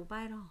 sure, we'll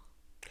buy it all.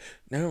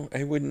 No,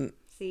 I wouldn't.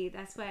 See,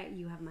 that's why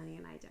you have money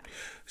and I don't.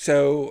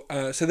 So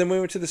then we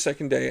went to the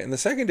second day, and the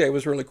second day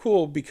was really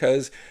cool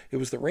because it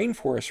was the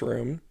rainforest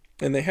room,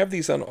 and they have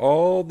these on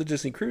all the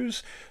Disney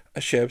cruise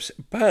ships,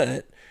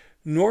 but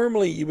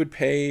normally you would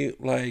pay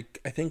like,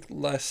 I think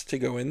less to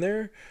go in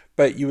there,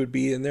 but you would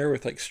be in there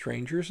with like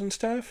strangers and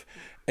stuff.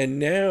 And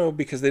now,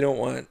 because they don't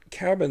want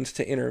cabins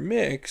to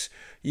intermix,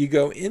 you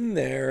go in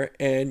there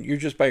and you're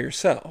just by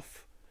yourself.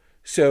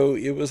 So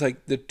it was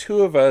like the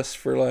two of us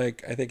for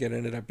like, I think it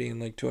ended up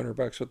being like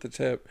 $200 with the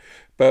tip,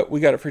 but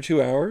we got it for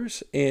 2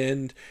 hours,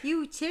 and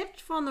You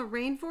tipped from the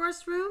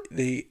rainforest room?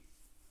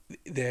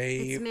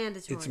 it's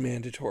mandatory. It's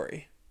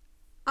mandatory.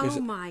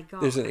 Oh my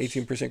gosh. There's an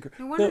 18%.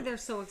 No wonder they're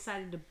so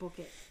excited to book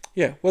it.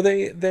 Yeah. Well,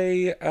 they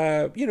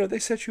they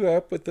set you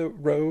up with the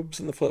robes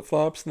and the flip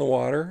flops and the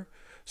water.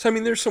 So I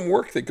mean, there's some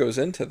work that goes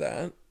into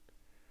that.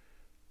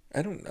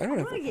 I don't I have.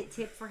 want to get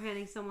tipped for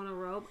handing someone a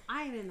robe.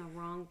 I am in the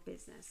wrong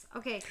business.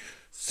 Okay,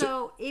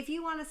 so if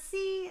you want to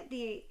see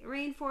the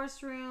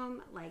rainforest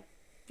room, like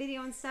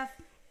video and stuff,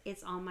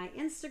 it's on my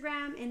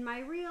Instagram, in my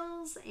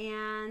reels,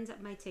 and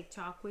my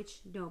TikTok, which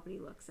nobody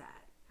looks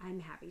at. I'm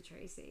Happy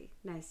Tracy.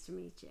 Nice to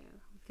meet you.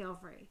 Feel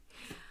free.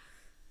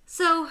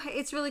 So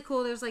it's really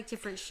cool. There's like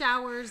different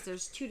showers.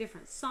 There's 2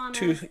 different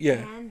saunas.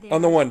 And there's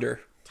on the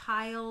Wonder.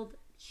 Tiled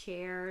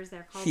chairs.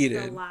 They're called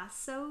Heated.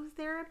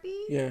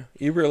 Thalassotherapy. Yeah,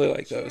 you really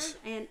like chairs. those.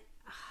 And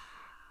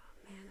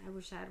man, I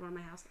wish I had one in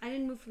my house. I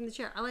didn't move from the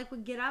chair. I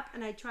would get up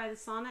and I'd try the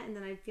sauna, and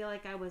then I'd feel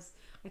like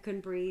I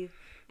couldn't breathe,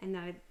 and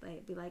then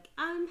I'd be like,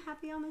 I'm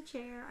happy on the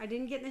chair. I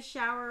didn't get in the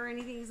shower or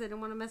anything because I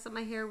didn't want to mess up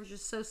my hair, which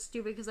was so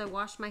stupid because I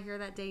washed my hair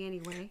that day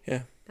anyway.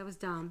 Yeah. That was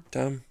dumb.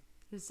 Dumb.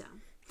 It was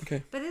dumb.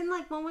 Okay. But then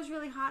like one was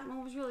really hot and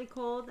one was really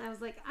cold, and I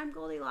was like, I'm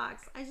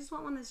Goldilocks. I just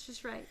want one that's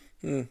just right.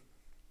 And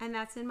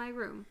that's in my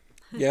room.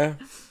 Yeah,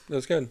 that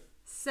was good.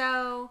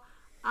 So,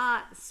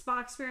 spa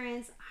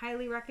experience,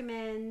 highly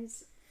recommend.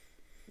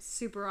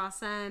 Super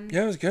awesome.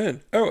 Yeah, it was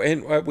good. Oh,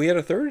 and we had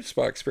a third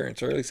spa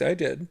experience, or at least I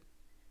did.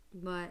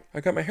 But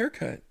I got my hair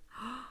cut.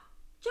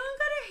 John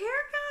got a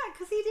haircut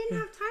because he didn't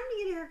have time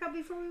to get a haircut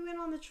before we went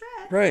on the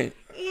trip. Right.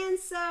 And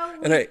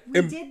so And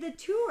we did the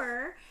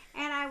tour,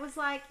 and I was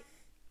like,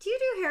 do you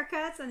do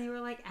haircuts? And they were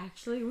like,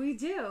 actually, we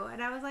do.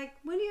 And I was like,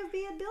 when do you have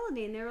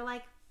availability? And they were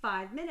like,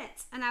 5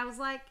 minutes. And I was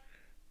like,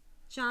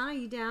 John, are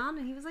you down?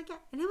 And he was like, yeah.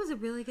 And it was a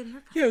really good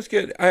haircut. Yeah, it was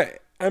good.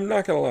 I'm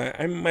not gonna lie.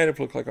 I might have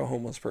looked like a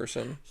homeless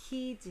person.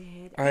 He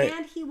did.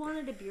 And he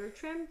wanted a beard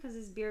trim because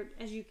his beard,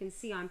 as you can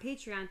see on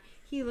Patreon,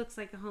 he looks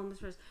like a homeless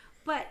person.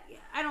 But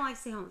I don't like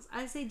to say homeless.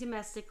 I say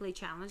domestically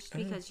challenged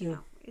because, you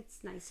know, it's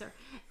nicer.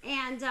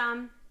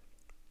 And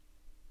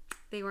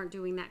they weren't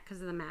doing that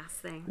because of the mask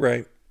thing.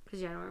 Right.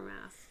 Because you had to wear a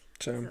mask.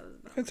 So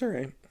it's all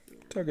right.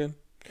 It's all good.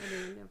 I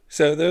didn't know.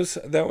 So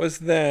that was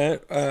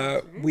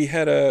that. We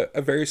had a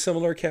very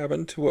similar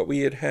cabin to what we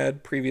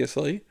had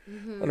previously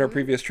on our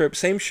previous trip.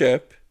 Same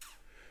ship.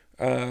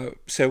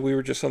 So we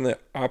were just on the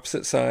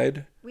opposite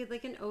side. We had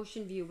like an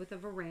ocean view with a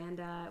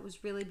veranda. It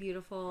was really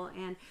beautiful.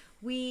 And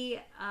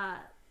we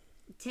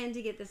tend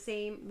to get the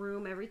same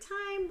room every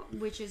time,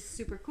 which is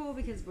super cool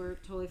because we're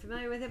totally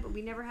familiar with it, but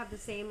we never have the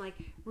same like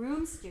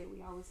room stew.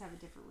 We always have a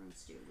different room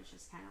stew, which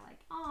is kind of like,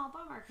 oh,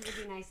 bummer, because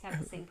it'd be nice to have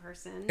the same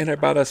person. And I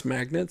bought us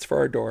magnets for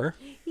our door.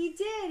 He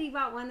did. He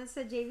bought one that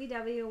said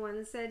JVW, one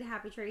that said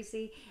Happy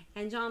Tracy,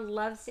 and John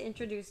loves to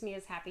introduce me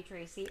as Happy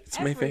Tracy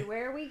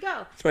everywhere we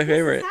go. It's my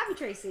favorite. This is Happy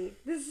Tracy.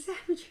 This is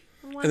Happy Tracy.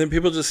 And then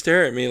people just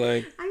stare at me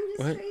like, I'm just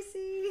what? Tracy.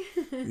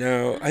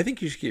 No, I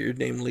think you should get your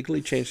name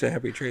legally changed to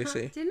Happy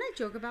Tracy. Didn't I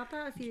joke about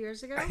that a few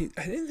years ago? I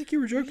didn't think you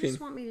were You joking. just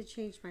want me to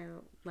change my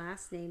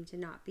last name to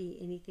not be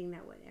anything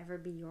that would ever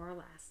be your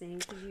last name.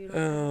 'Cause you don't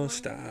have Oh, one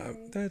stop.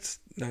 name. That's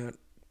not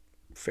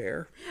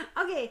fair.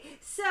 Okay,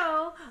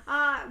 so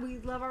we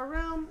love our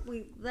room.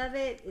 We love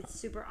it. It's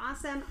super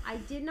awesome. I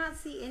did not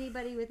see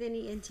anybody with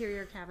any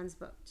interior cabins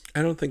booked.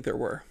 I don't think there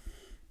were.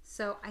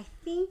 So I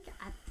think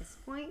at this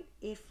point,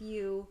 if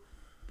you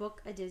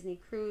book a Disney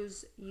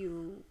cruise,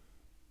 you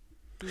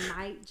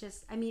might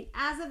just, I mean,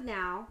 as of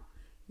now,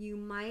 you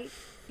might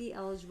be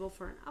eligible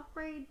for an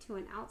upgrade to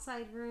an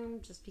outside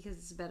room just because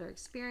it's a better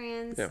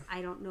experience. Yeah.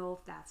 I don't know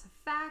if that's a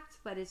fact,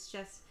 but it's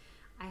just,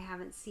 I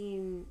haven't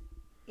seen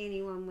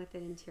anyone with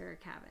an interior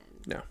cabin.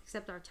 No.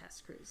 Except our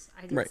test cruise.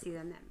 I did Right. see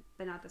them then,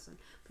 but not this one.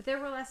 But there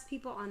were less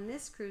people on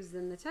this cruise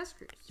than the test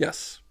cruise.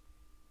 Yes.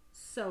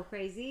 So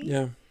crazy.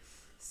 Yeah.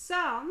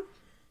 So,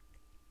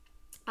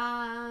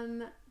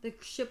 the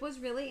ship was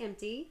really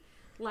empty.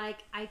 Like,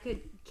 I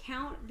could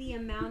count the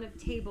amount of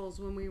tables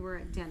when we were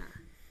at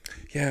dinner.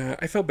 Yeah,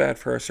 I felt bad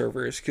for our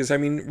servers because I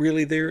mean,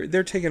 really,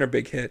 they're taking a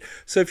big hit.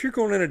 So if you're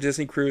going on a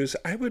Disney cruise,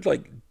 I would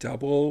like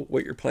double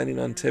what you're planning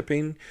on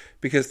tipping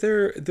because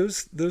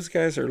those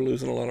guys are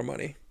losing a lot of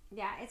money.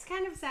 Yeah, it's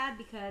kind of sad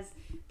because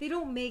they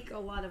don't make a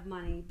lot of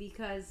money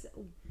because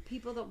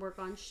people that work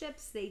on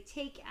ships, they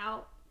take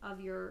out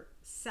of your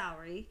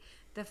salary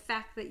the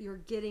fact that you're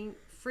getting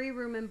free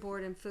room and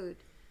board and food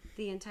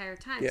the entire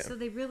time. Yeah. So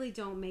they really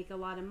don't make a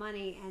lot of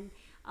money, and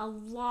a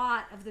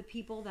lot of the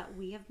people that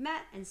we have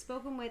met and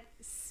spoken with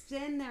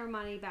send their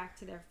money back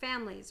to their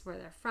families where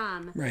they're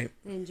from, Right.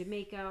 in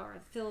Jamaica or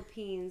the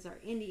Philippines or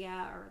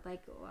India or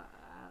like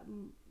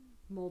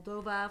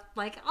Moldova,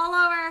 like all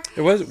over.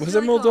 Was It's it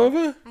really cool.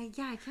 Moldova?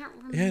 Yeah, I can't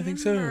remember. Yeah, I think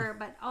so.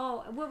 But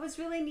what was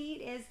really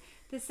neat is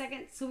the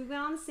second. So we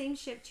went on the same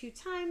ship 2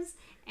 times,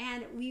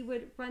 and we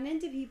would run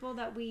into people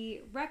that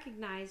we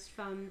recognized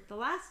from the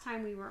last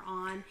time we were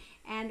on.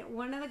 And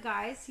one of the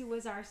guys who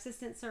was our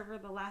assistant server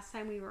the last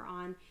time we were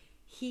on,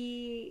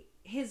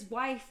 his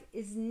wife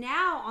is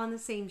now on the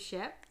same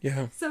ship.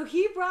 Yeah. So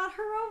he brought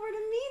her over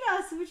to meet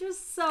us, which was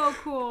so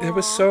cool. It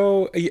was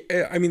so.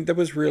 I mean, that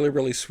was really,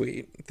 really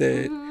sweet.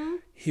 That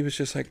he was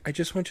just like, I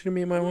just want you to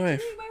meet my wife.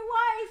 Meet my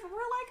wife. And we're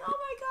like, oh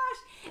my gosh.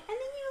 And then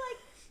you like,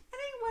 I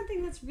think one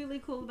thing that's really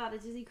cool about a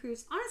Disney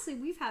cruise, honestly,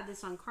 we've had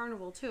this on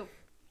Carnival too,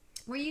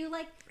 where you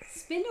like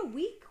spend a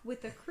week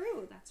with a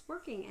crew that's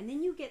working, and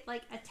then you get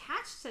like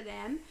attached to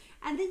them,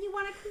 and then you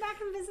want to come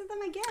back and visit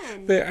them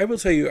again. But I will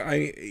tell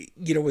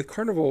you, with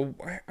Carnival,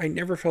 I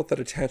never felt that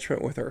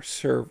attachment with our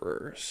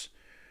servers.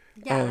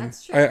 Yeah,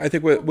 that's true. I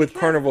think with because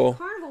Carnival,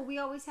 we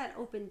always had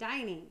open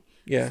dining.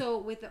 Yeah. So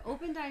with the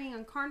open dining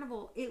on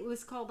Carnival, it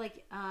was called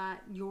like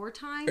your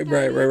time.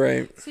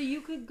 Right. So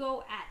you could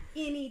go at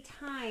any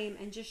time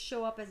and just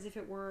show up as if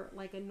it were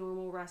like a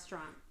normal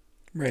restaurant.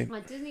 Right.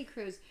 On Disney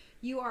Cruise,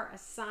 you are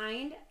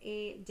assigned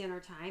a dinner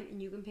time,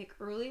 and you can pick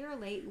early or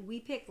late. We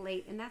pick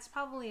late, and that's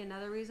probably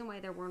another reason why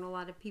there weren't a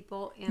lot of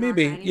people in our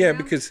dining room.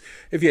 Because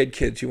if you had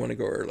kids, you want to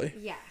go early.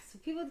 Yeah, so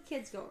people with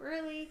kids go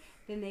early,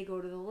 then they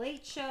go to the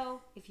late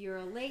show. If you're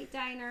a late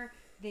diner,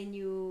 then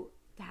you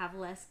have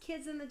less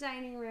kids in the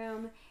dining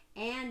room,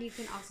 and you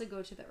can also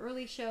go to the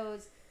early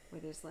shows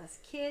where there's less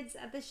kids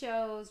at the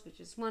shows, which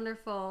is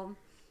wonderful.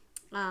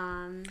 But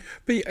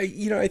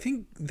I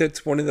think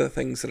that's one of the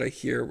things that I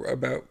hear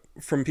about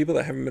from people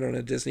that haven't been on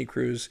a Disney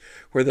cruise,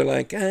 where they're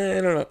like, I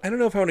don't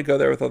know if I want to go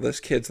there with all those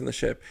kids on the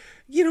ship.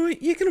 You know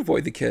what? You can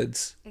avoid the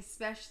kids,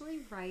 especially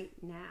right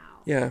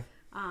now. Yeah.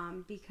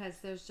 Because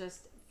there's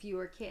just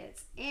fewer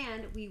kids,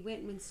 and we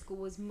went when school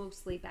was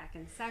mostly back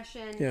in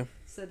session. Yeah.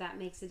 So that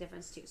makes a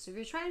difference too. So if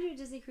you're trying to do a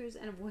Disney cruise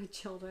and avoid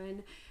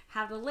children,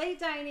 have the late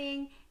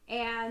dining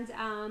and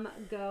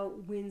go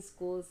when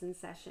school is in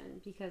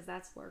session, because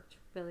that's worked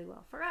really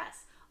well for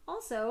us.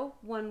 Also,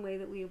 one way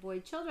that we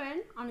avoid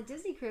children on a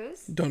Disney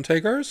cruise, Don't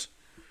take ours?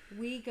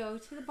 we go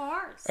to the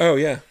bars. Oh,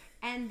 yeah.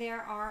 And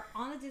there are,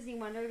 on the Disney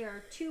Wonder, there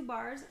are 2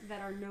 bars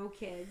that are no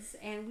kids,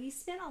 and we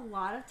spent a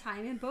lot of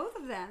time in both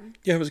of them.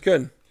 Yeah, it was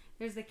good.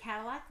 There's the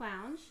Cadillac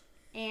Lounge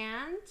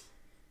and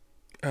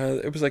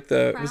It was like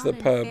the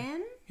pub.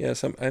 Finn? Yeah,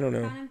 I don't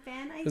know. Crown and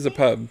Finn, It was a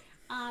pub.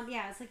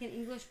 Yeah, it's like an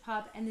English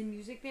pub, and the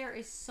music there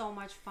is so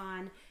much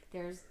fun.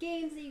 There's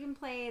games that you can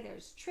play.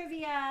 There's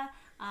trivia,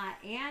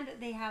 and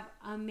they have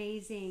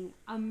amazing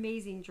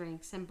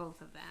drinks in both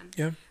of them.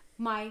 Yeah.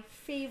 My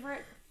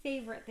favorite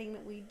thing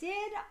that we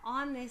did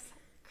on this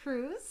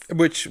cruise,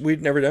 Which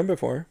we'd never done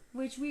before.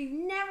 which we've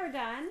never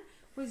done,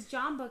 was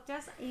John booked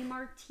us a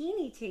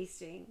martini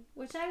tasting,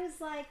 which I was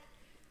like,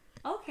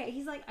 okay.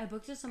 He's like, I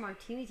booked us a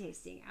martini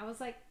tasting. I was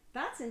like,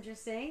 That's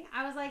interesting.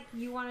 I was like,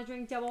 you want to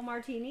drink double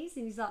martinis?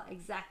 And he's all,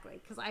 exactly,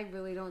 because I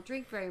really don't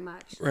drink very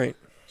much. Right.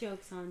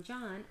 Joke's on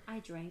John. I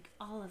drank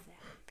all of that.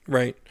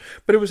 Right.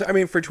 But it was, I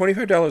mean, for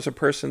 $25 a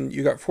person,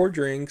 you got 4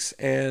 drinks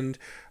and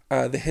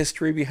the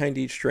history behind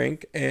each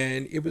drink,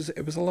 and it was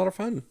a lot of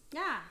fun.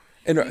 Yeah.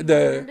 And we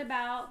learned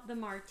about the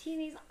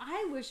martinis.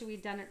 I wish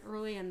we'd done it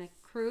early on the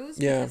cruise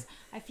because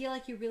I feel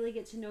like you really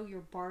get to know your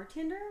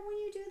bartender when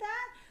you do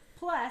that.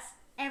 Plus,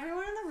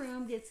 everyone in the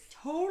room gets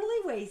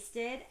totally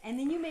wasted, and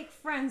then you make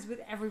friends with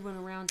everyone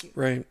around you.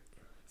 Right.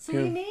 So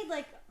we made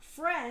like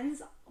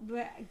friends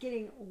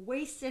getting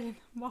wasted in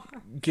the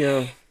bar.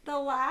 Yeah. The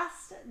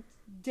last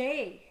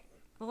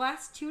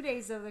 2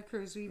 days of the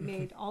cruise, we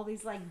made all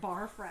these like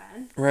bar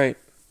friends. Right.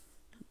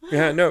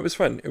 Yeah, no, it was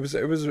fun. It was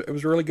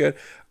really good.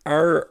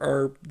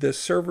 The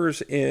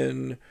servers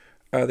in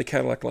the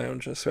Cadillac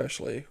Lounge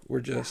especially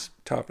were just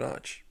top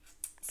notch.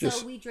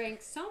 So we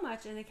drank so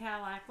much in the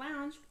Cadillac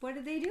Lounge. What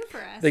did they do for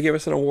us? They gave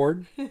us an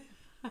award.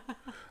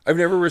 I've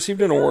never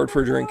received an award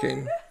for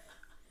drinking.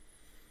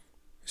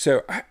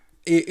 So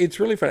it's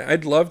really fun.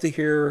 I'd love to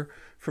hear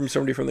from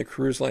somebody from the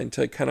cruise line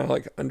to kind of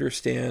like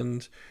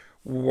understand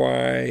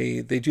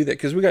why they do that,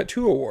 because we got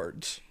 2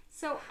 awards.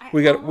 So I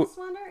almost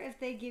wonder if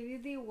they give you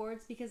the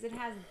awards because it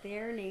has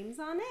their names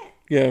on it.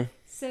 Yeah.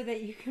 So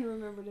that you can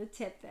remember to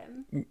tip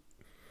them.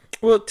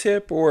 Well,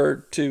 tip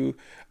or to,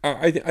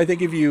 I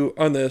think if you,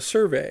 on the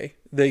survey,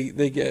 they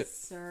get.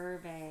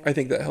 Survey. I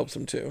think that helps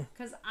them too.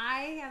 Because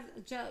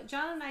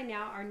John and I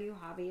now, our new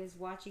hobby is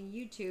watching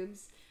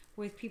YouTubes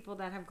with people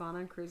that have gone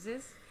on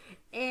cruises.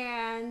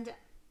 And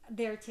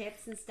their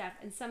tips and stuff,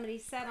 and somebody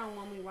said on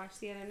one we watched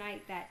the other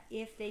night that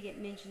if they get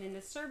mentioned in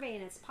a survey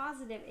and it's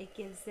positive, it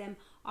gives them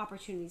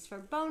opportunities for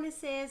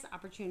bonuses,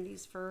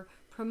 opportunities for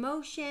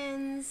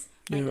promotions,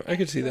 like I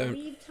could see that.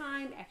 leave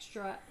time,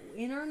 extra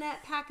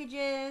internet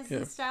packages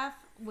and stuff,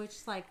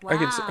 which like wow,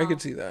 I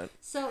could see that.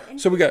 So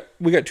we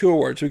got 2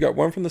 awards. We got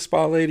one from the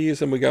spa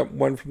ladies, and we got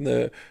one from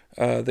the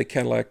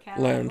Cadillac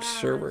Lounge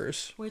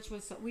servers, which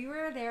was we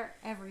were there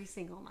every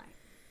single night.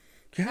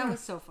 Yeah. That was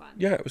so fun.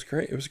 Yeah, it was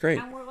great. It was great.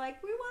 And we're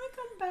like, we want to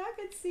come back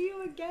and see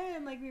you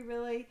again. Like, we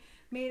really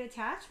made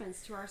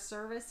attachments to our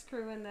service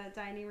crew in the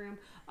dining room.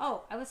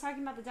 Oh, I was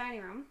talking about the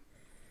dining room.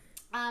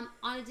 On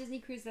a Disney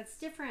cruise that's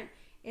different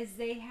is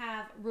they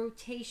have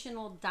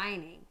rotational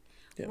dining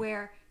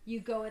where you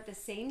go at the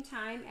same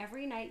time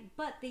every night,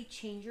 but they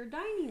change your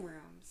dining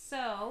room.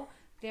 So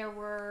there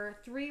were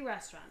 3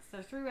 restaurants. There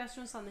are 3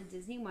 restaurants on the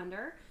Disney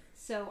Wonder.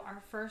 So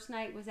our first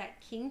night was at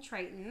King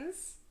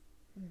Triton's.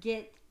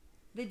 Get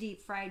the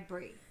deep fried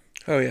brie.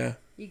 Oh yeah.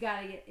 You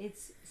gotta get,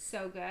 it's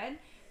so good.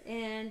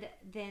 And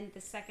then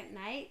the second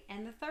night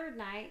and the third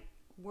night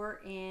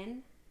were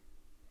in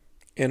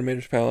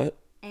Animator's Palette,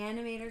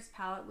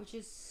 which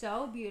is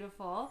so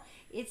beautiful.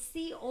 It's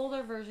the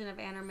older version of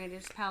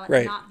Animator's Palette,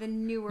 right. Not the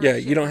newer. Yeah,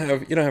 you don't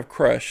have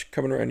Crush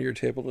coming around your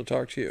table to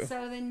talk to you.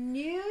 So the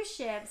new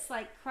ships,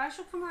 like Crush,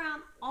 will come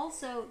around.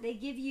 Also, they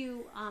give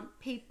you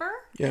paper.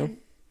 Yeah. And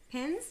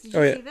pins. Did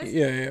you see this?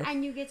 Yeah.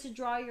 And you get to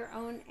draw your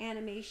own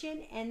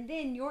animation, and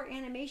then your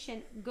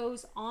animation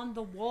goes on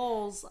the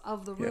walls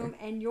of the room,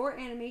 and your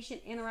animation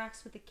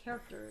interacts with the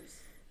characters.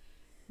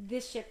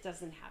 This ship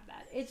doesn't have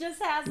that. It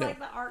just has like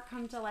the art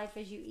come to life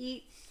as you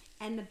eat.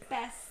 And the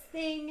best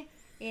thing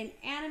in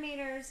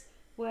Animators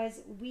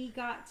was we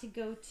got to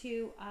go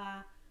to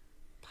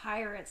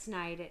Pirates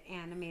Night at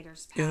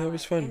Animators Palette. Yeah, that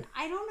was fun. And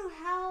I don't know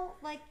how,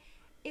 like,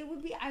 I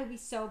would be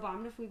so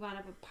bummed if we wound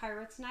up at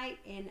Pirates Night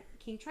in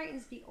King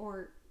Triton's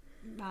or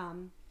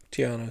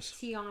Tiana's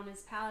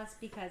Palace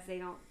because they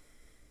don't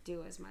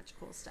do as much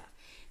cool stuff.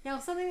 Now,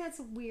 something that's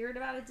weird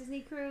about a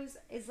Disney cruise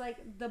is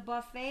like the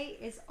buffet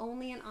is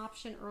only an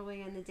option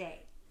early in the day.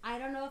 I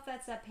don't know if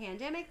that's a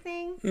pandemic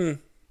thing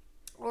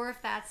or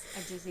if that's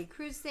a Disney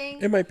cruise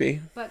thing. It might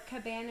be. But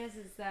Cabanas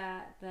is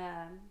the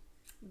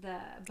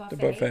buffet, The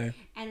buffet.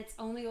 And it's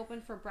only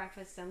open for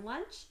breakfast and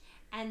lunch.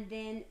 And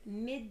then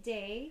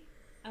midday,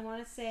 I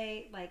want to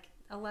say like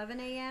 11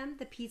 a.m.,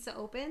 the pizza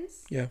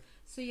opens. Yeah.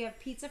 So you have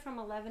pizza from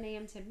 11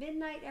 a.m. to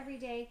midnight every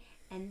day.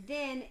 And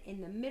then in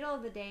the middle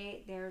of the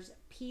day, there's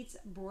Pete's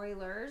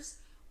Broilers,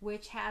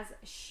 which has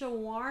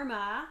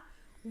shawarma,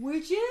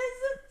 which is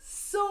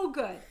so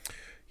good.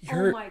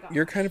 Oh my God.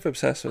 You're kind of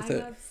obsessed with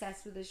it. I'm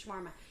obsessed with the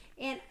shawarma.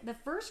 And the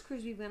first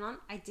cruise we went on,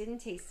 I didn't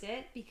taste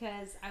it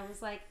because I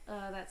was like,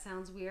 oh, that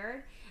sounds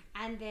weird.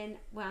 And then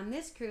on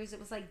this cruise, it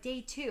was like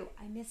day 2.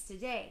 I missed a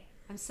day.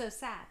 I'm so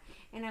sad.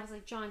 And I was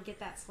like, John, get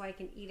that so I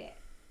can eat it.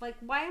 Like,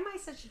 why am I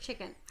such a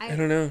chicken? I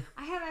don't know.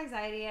 I have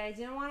anxiety. I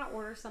didn't want to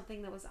order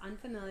something that was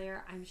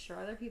unfamiliar. I'm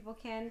sure other people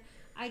can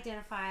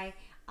identify.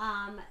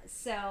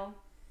 So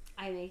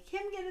I make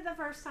him get it the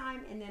first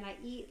time, and then I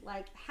eat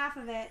like half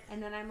of it,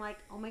 and then I'm like,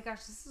 oh my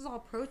gosh, this is all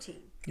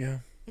protein. Yeah.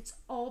 It's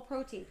all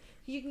protein.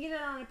 You can get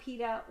it on a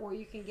pita, or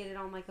you can get it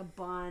on like a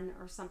bun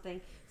or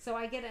something. So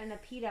I get it in a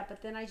pita,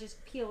 but then I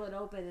just peel it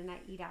open and I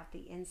eat out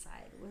the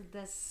inside with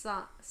the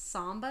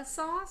samba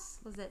sauce.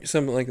 Was it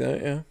something like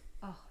that? Yeah.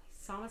 Oh,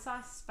 samba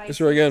sauce, spicy.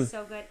 It's really good.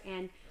 So good.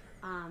 And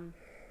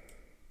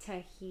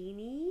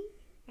tahini,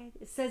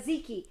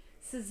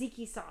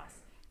 Tzatziki sauce.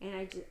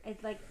 And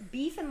it's like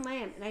beef and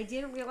lamb. And I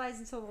didn't realize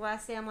until the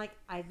last day, I'm like,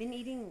 I've been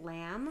eating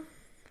lamb.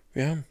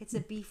 Yeah. It's a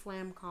beef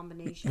lamb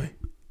combination.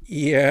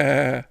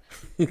 Yeah.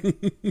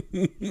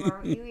 You are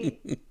what you eat.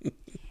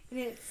 And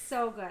it's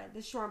so good. The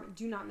shawarma.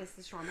 Do not miss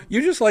the shawarma.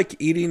 You just like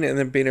eating and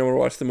then being able to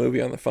watch the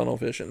movie on the funnel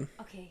vision.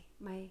 Okay,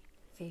 my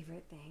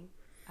favorite thing,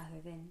 other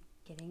than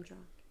getting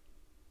drunk,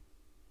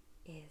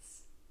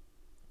 is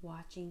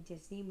watching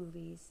Disney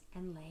movies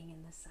and laying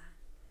in the sun.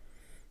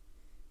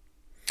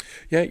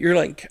 Yeah, you're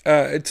like,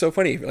 it's so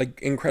funny.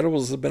 Like,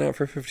 Incredibles has been out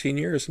for 15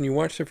 years, and you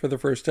watched it for the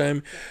first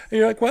time, and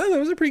you're like, wow, that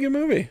was a pretty good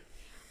movie.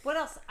 What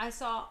else? I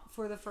saw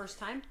for the first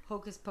time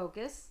Hocus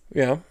Pocus,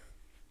 Yeah.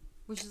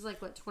 which is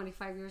like, what,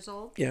 25 years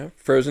old? Yeah.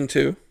 Frozen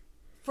 2.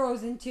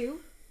 Frozen 2.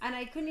 And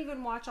I couldn't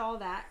even watch all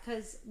that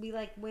because we,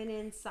 like, went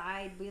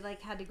inside. We,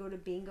 like, had to go to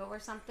bingo or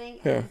something.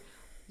 Yeah.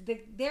 And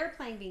they're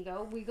playing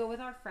bingo. We go with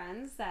our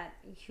friends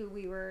who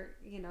we were,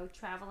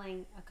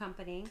 traveling,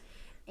 accompanying.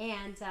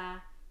 And,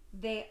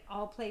 they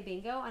all play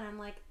bingo, and I'm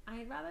like,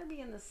 I'd rather be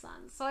in the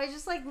sun. So I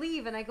just like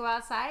leave, and I go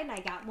outside, and I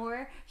got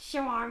more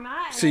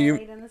shawarma, and So I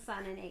laid in the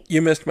sun and ate.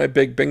 You missed my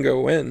big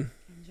bingo win.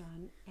 And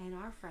John and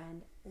our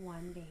friend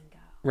won bingo.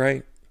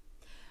 Right.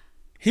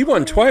 He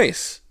won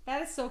twice.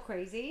 That is so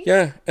crazy.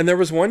 Yeah, and there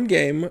was one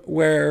game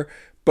where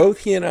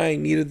both he and I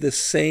needed the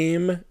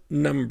same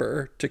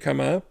number to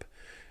come up,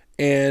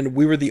 and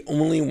we were the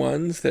only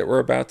ones that were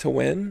about to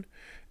win,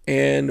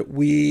 and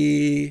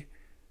we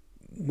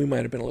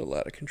might have been a little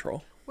out of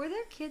control. Were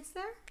there kids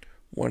there?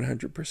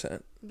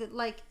 100%.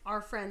 Like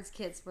our friends'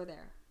 kids were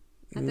there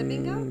at the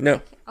bingo? No,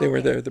 they were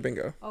Okay. there at the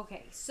bingo.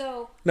 Okay,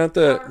 so Not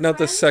the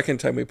friends? second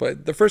time we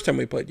played. The first time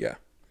we played, yeah.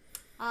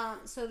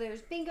 So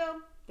there's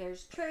bingo,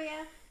 there's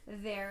trivia,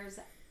 there's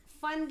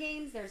fun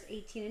games, there's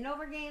 18 and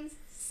over games,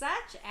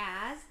 such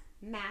as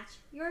Match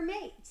Your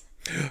Mate.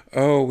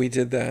 Oh, we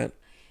did that.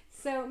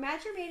 So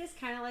Match Your Mate is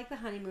kind of like the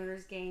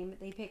honeymooners game.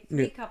 They pick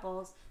three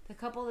couples. The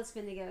couple that's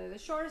been together the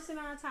shortest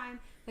amount of time,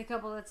 the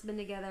couple that's been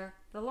together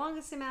the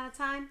longest amount of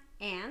time,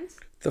 and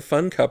The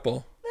fun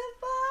couple. the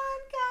fun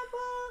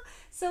couple.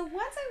 So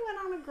once I went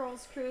on a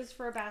girls' cruise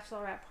for a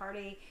bachelorette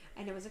party,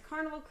 and it was a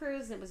Carnival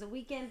cruise, and it was a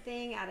weekend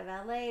thing out of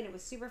LA, and it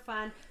was super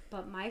fun.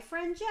 But my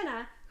friend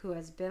Jenna, who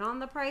has been on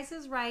The Price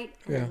is Right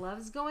and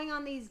loves going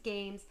on these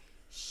games,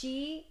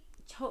 she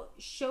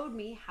showed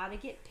me how to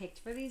get picked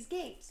for these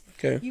games.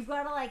 Okay. You've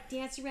got to like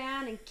dance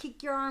around and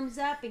kick your arms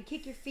up and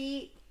kick your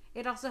feet.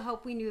 It also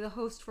helped we knew the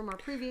host from our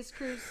previous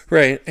cruise.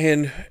 Right.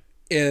 And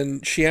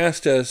she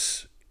asked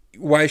us,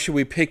 why should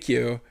we pick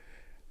you?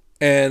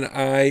 And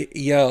I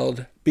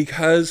yelled,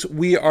 because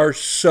we are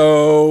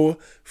so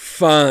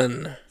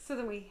fun. So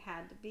then we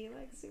had to be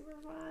like super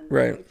fun.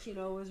 Right. Which,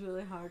 was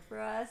really hard for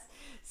us.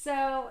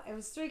 So it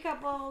was three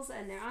couples,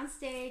 and they're on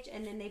stage,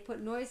 and then they put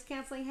noise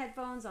canceling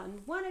headphones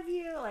on one of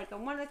you, like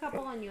on one of the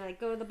couple, and you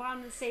like go to the bottom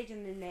of the stage,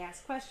 and then they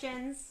ask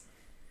questions.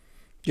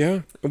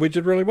 Yeah, we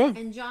did really well.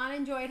 And John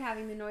enjoyed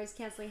having the noise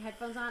canceling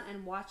headphones on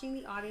and watching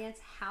the audience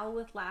howl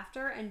with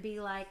laughter and be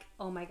like,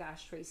 "Oh my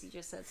gosh, Tracy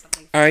just said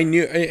something." I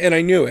knew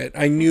it.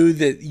 I knew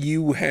that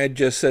you had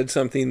just said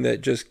something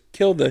that just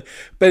killed it.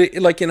 But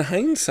like in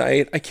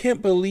hindsight, I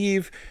can't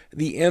believe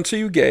the answer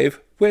you gave,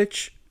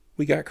 which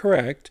we got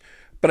correct.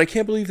 But I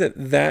can't believe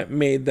that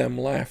made them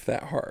laugh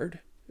that hard.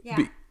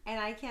 Yeah, and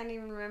I can't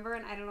even remember,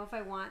 and I don't know if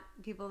I want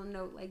people to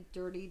know like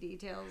dirty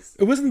details.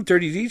 It wasn't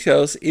dirty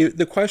details.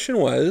 The question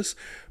was,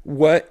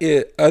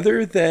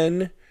 other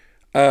than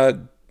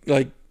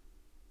like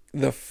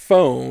the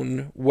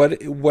phone,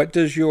 what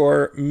does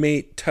your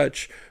mate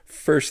touch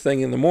first thing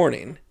in the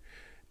morning?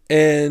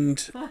 And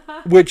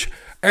which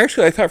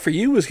actually I thought for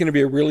you was going to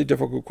be a really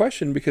difficult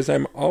question because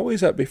I'm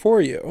always up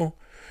before you.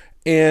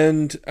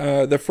 And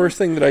the first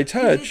thing that I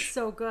touch... You did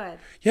so good.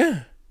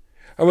 Yeah.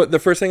 The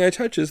first thing I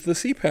touch is the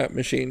CPAP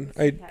machine.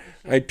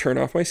 I turn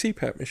off my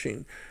CPAP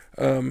machine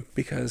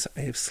because I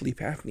have sleep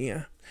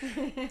apnea.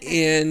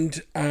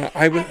 And And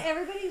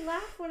everybody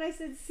laughed when I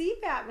said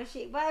CPAP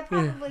machine. But I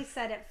probably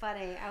said it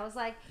funny. I was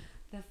like,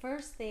 the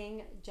first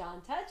thing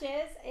John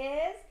touches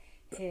is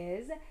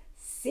his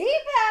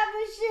CPAP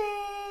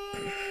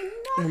machine.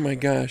 Oh my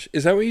gosh.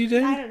 Is that what you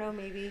did? I don't know,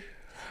 maybe.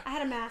 I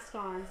had a mask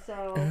on,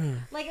 so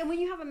like, and when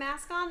you have a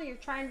mask on and you're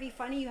trying to be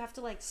funny, you have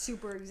to like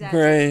super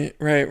exaggerate.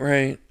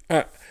 Right.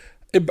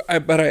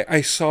 But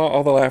I saw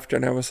all the laughter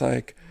and I was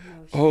like,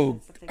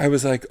 oh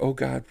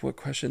God, what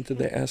question did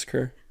they ask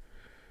her?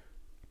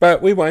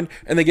 But we won,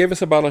 and they gave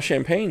us a bottle of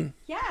champagne.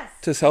 Yes.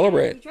 To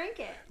celebrate. We drank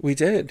it. We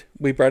did.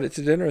 We brought it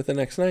to dinner the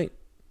next night.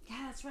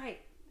 Yeah, that's right.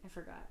 I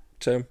forgot.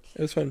 So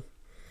it was fun.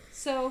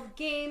 So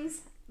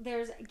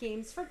there's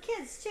games for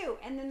kids too,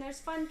 and then there's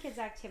fun kids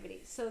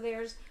activities. So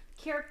there's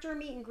character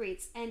meet and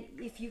greets, and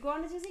if you go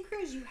on a Disney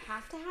cruise, you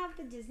have to have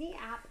the Disney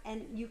app,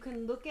 and you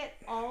can look at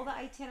all the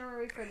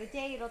itinerary for the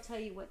day. It'll tell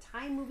you what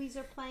time movies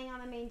are playing on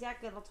the main deck.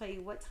 It'll tell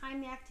you what time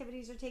the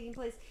activities are taking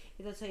place.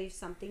 It'll tell you if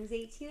something's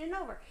 18 and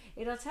over.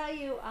 It'll tell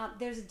you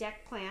there's a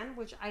deck plan,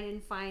 which I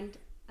didn't find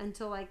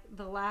until like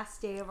the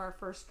last day of our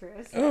first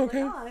cruise. So Oh,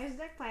 okay. Like, oh, there's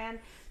Deck Plan.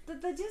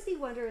 The Disney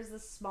Wonder is the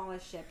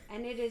smallest ship,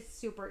 and it is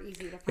super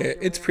easy to find. Yeah,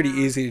 your it's way pretty around.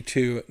 easy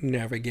to I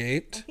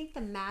navigate. think the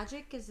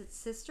Magic is its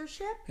sister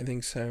ship. I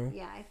think so.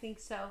 Yeah, I think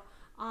so.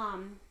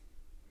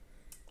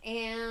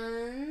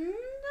 And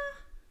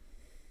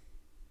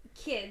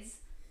kids,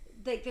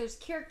 like there's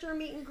character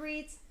meet and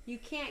greets. You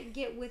can't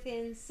get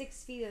within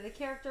 6 feet of the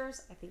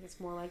characters. I think it's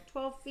more like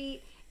 12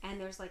 feet. And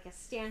there's like a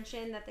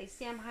stanchion that they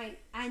stand behind,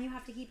 and you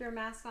have to keep your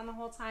mask on the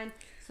whole time.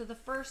 So the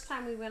first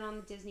time we went on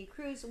the Disney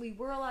cruise, we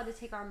were allowed to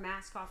take our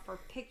mask off for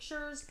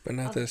pictures But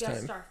not of this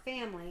just time. our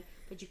family,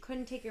 but you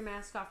couldn't take your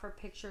mask off for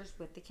pictures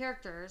with the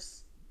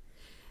characters.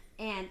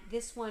 And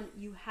this one,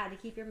 you had to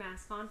keep your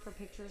mask on for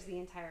pictures the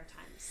entire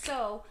time.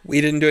 So,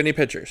 We didn't do any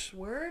pictures.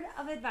 word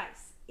of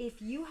advice: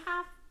 if you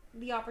have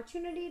the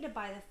opportunity to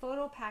buy the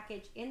photo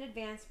package in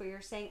advance, where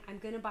you're saying, "I'm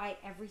going to buy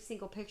every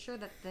single picture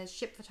that the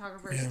ship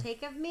photographers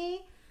take of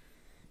me,"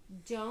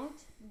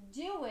 don't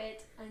do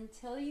it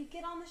until you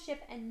get on the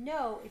ship and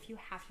know if you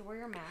have to wear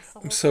your mask the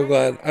whole I'm so time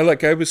glad. or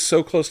not. I was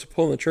so close to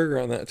pulling the trigger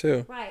on that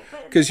too. Right,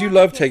 but 'Cause you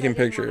without love the kids, taking I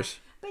didn't wanna- pictures.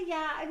 But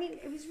yeah, I mean,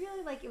 it was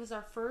really like it was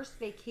our first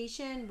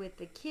vacation with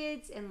the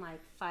kids in like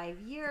 5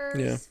 years.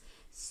 Yeah.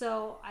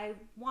 So I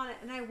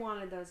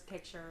wanted those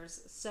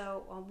pictures.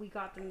 So we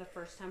got them the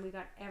first time. We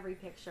got every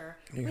picture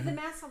with the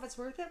mask off. It's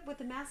worth it. With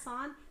the mask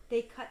on,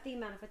 they cut the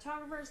amount of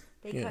photographers.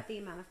 They cut the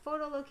amount of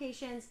photo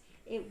locations.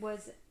 It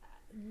was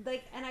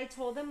like, and I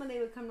told them when they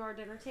would come to our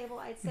dinner table,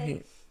 I'd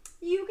say,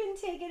 "You can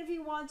take it if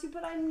you want to,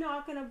 but I'm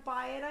not gonna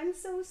buy it. I'm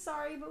so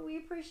sorry, but we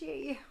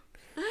appreciate you."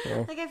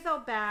 Well. Like I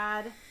felt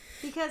bad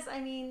because I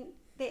mean,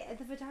 the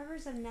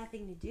photographers have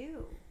nothing to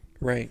do.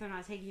 Right. They're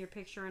not taking your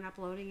picture and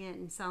uploading it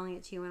and selling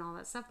it to you and all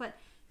that stuff. But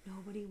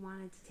nobody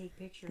wanted to take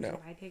pictures No. or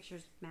buy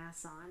pictures with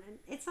masks on, and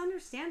it's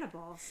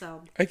understandable.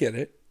 I get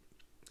it.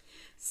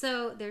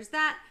 So there's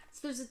that.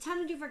 So there's a ton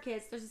to do for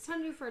kids. There's a ton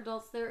to do for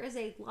adults. There is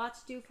a lot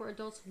to do for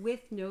adults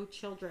with no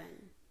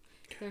children.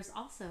 There's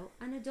also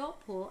an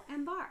adult pool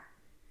and bar.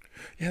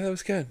 Yeah, that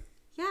was good.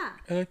 Yeah,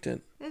 I liked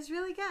it. it was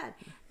really good.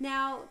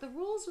 Now, the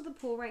rules with the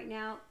pool right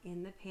now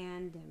in the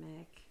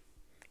pandemic,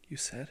 You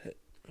said it.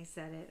 I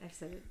said it. I've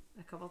said it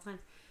a couple of times.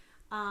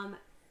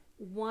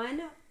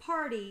 One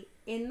party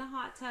in the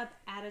hot tub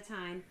at a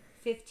time,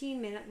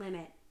 15-minute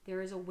limit.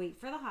 There is a wait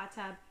for the hot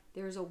tub.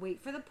 There is a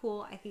wait for the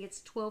pool. I think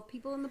it's 12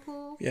 people in the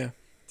pool. Yeah.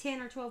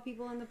 10 or 12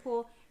 people in the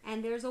pool.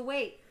 And there's a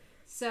wait.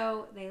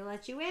 So they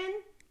let you in.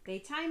 They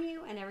time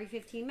you. And every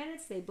 15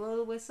 minutes, they blow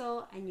the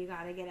whistle. And you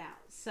got to get out.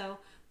 So,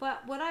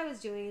 but what I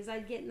was doing is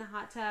I'd get in the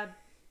hot tub.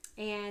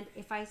 And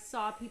if I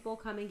saw people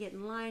come and get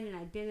in line and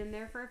I'd been in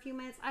there for a few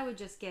minutes, I would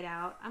just get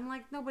out. I'm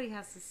like, nobody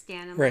has to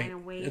stand in Right. line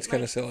and wait. It's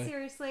kinda Like, silly.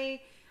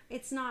 Seriously,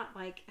 it's not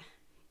like,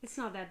 it's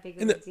not that big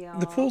of And a deal.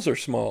 the pools are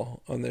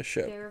small on this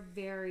ship. They're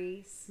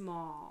very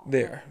small.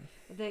 They are.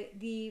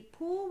 The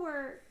pool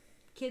where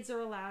kids are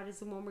allowed is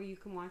the one where you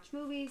can watch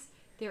movies.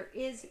 There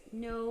is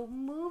no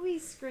movie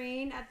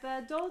screen at the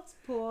adults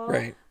pool.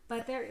 Right.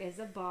 But there is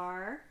a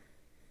bar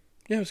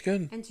Yeah, it was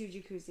good. and 2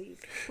 jacuzzis,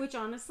 which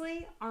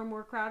honestly are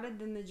more crowded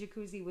than the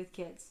jacuzzi with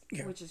kids,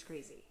 Yeah. which is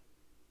crazy.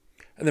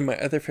 And then my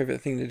other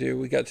favorite thing to do,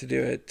 we got to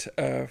do it.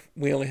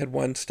 We only had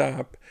one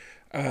stop,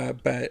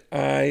 but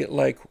I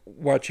like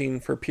watching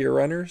for pier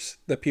runners,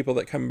 the people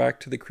that come back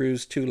to the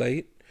cruise too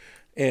late.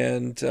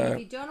 And If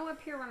you don't know what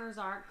pier runners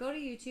are, go to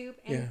YouTube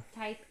and Yeah.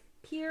 type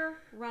Pier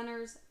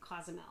Runners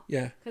Cozumel.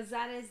 yeah, Because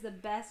that is the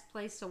best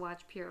place to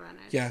watch pier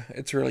runners. yeah,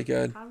 it's really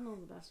good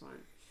Cozumel's the best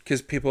one.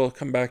 because people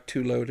come back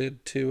too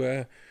loaded to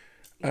It's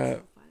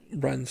so funny.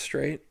 run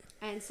straight.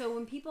 And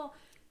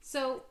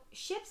so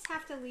ships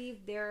have to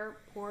leave their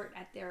port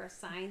at their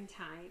assigned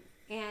time.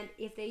 And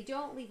if they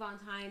don't leave on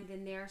time,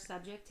 then they're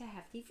subject to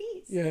hefty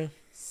fees. Yeah,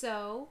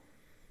 So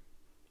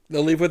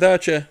they'll leave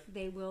without you.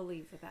 they will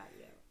leave without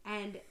you.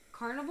 And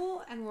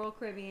Carnival and Royal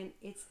Caribbean,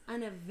 it's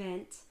an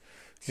event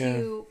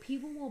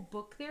people will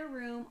book their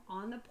room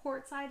on the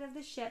port side of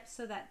the ship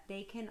so that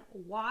they can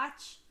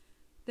watch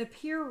the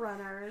pier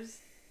runners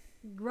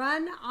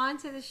run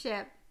onto the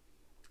ship.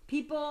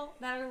 People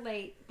that are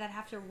late that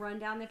have to run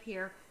down the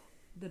pier.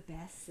 The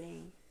best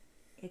thing,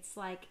 it's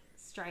like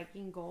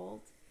striking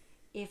gold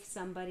if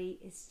somebody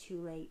is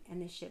too late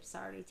and the ship's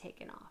already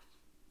taken off.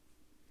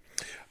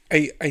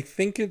 I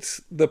think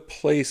it's the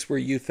place where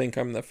you think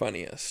I'm the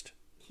funniest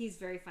He's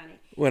very funny.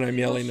 when I'm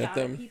He will yelling at shout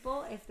them.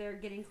 people if they're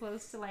getting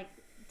close to like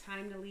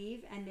time to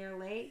leave and they're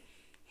late.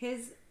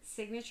 His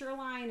signature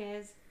line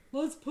is,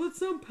 "Let's put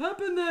some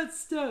pep in that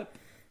step."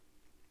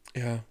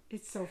 Yeah,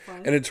 It's so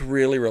fun. and it's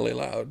really, really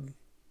loud.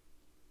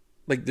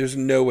 Like, there's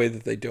no way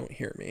that they don't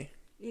hear me.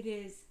 It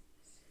is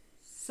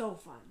so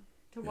fun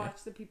to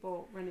watch the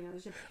people running on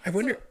the ship. I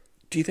wonder, So-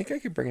 do you think I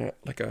could bring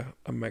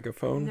a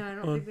megaphone? no, I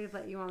don't on? think they'd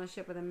let you on the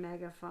ship with a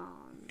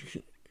megaphone.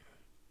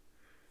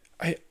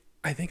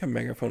 I think a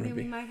megaphone I mean, would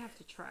we be. might have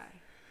to try.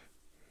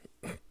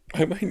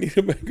 I might need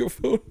a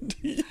megaphone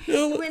to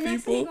yell When at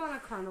next time you people. go on a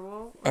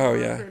Carnival Oh, or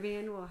yeah.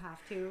 Caribbean, we'll have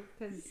to.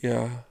 Because,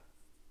 Yeah,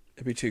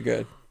 it'd be too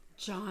good.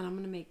 John, I'm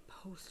going to make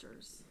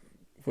posters.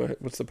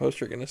 What's the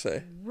poster going to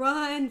say?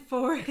 Run,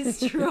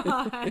 Forrest,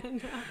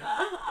 run.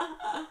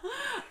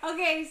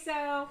 Okay,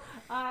 so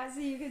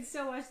you can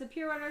still watch the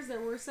Pier Runners.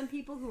 There were some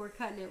people who were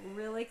cutting it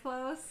really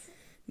close.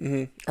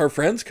 Our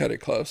friends cut it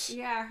close.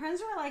 Yeah, our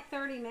friends were like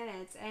 30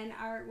 minutes, and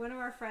one of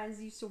our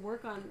friends used to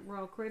work on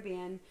Royal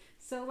Caribbean,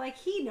 so like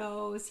he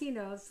knows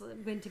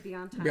when to be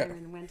on time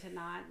and when to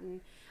not.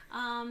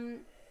 And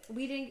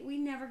we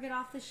never get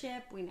off the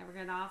ship. We never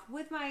get off.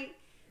 With my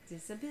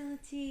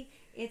disability,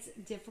 it's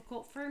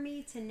difficult for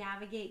me to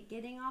navigate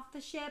getting off the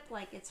ship.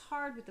 Like, it's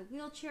hard with the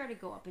wheelchair to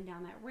go up and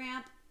down that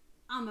ramp.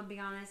 I'm gonna be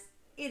honest,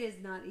 it is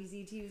not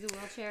easy to use a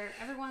wheelchair.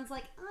 Everyone's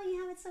like, oh,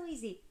 you have it so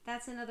easy.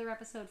 That's another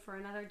episode for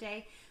another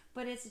day.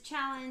 But it's a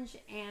challenge,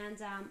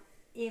 and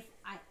if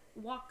I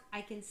walk,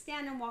 I can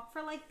stand and walk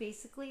for like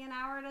basically an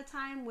hour at a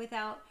time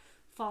without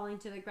falling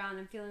to the ground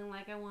and feeling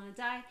like I want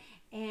to die.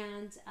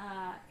 And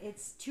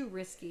it's too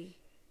risky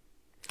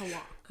to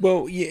walk.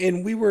 Well, yeah,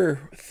 and we were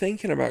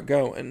thinking about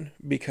going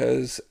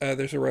because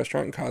there's a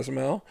restaurant in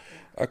Cozumel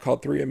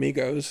called Three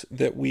Amigos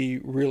that we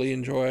really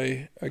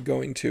enjoy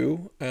going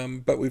to.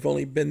 But we've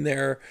only been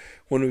there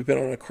when we've been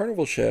on a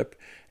Carnival ship,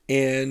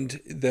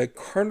 and the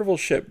Carnival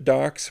ship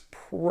docks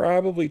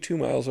probably 2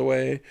 miles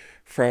away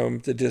from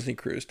the Disney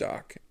Cruise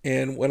dock.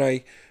 And when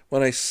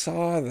I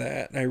saw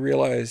that and I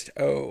realized,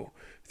 oh,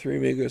 Three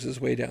Amigos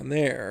is way down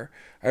there,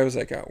 I was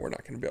like, oh, we're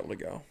not going to be able to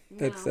go.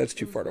 That's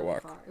too far to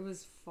walk. Far. It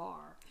was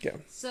far. Yeah.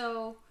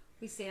 So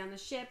we stay on the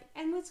ship,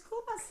 and what's cool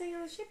about staying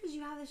on the ship is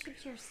you have the ship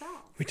to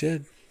yourself. We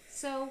did.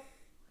 So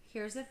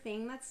here's a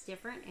thing that's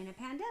different in a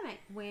pandemic.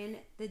 When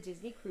the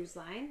Disney Cruise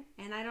Line,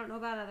 and I don't know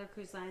about other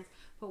cruise lines,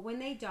 but when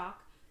they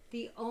dock,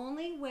 the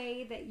only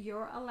way that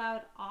you're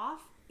allowed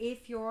off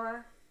if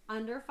you're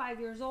under 5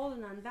 years old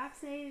and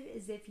unvaccinated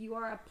is if you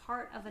are a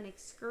part of an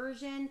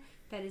excursion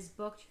that is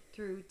booked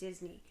through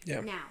Disney.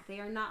 Yeah. Now,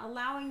 they are not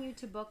allowing you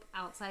to book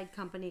outside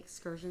company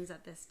excursions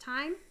at this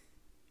time.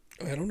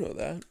 I don't know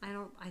that.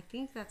 I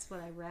think that's what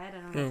I read.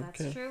 I don't know if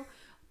that's true.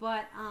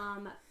 But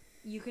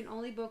you can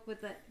only book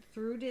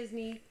through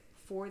Disney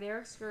for their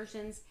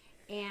excursions,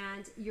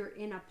 and you're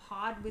in a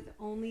pod with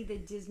only the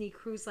Disney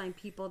Cruise Line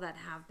people that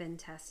have been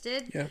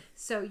tested. Yeah.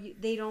 So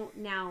they don't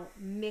now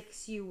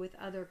mix you with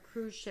other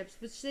cruise ships,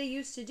 which they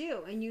used to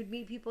do. And you'd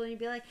meet people and you'd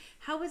be like,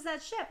 how was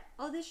that ship?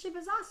 Oh, this ship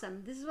is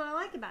awesome. This is what I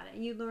like about it.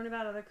 And you'd learn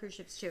about other cruise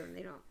ships too, and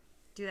they don't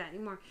do that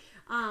anymore.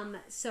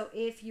 So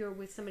if you're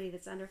with somebody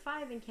that's under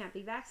 5 and can't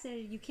be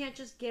vaccinated, you can't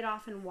just get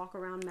off and walk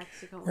around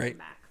Mexico and come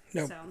back.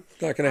 No, so,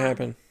 not going to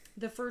happen.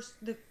 The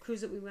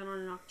cruise that we went on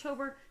in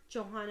October,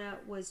 Johanna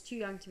was too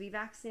young to be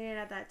vaccinated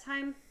at that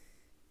time,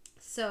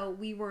 so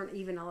we weren't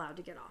even allowed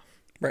to get off.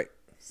 Right.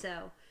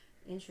 So,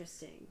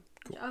 interesting.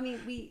 Cool. I mean,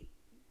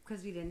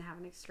 because we didn't have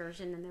an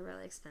excursion and they're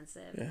really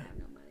expensive. Yeah. I have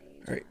no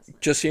money. All right.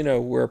 Just so you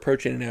know, we're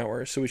approaching an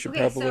hour, so we should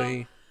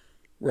probably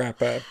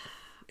wrap up.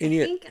 I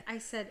think I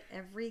said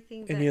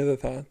everything. Any other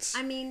thoughts?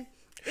 I mean,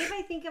 if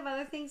I think of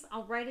other things,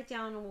 I'll write it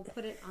down and we'll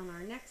put it on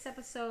our next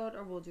episode,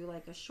 or we'll do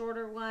like a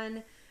shorter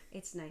one.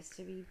 It's nice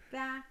to be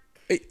back.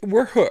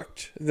 We're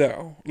hooked,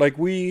 though. Like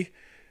when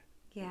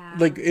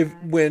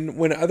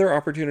other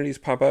opportunities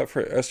pop up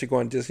for us to go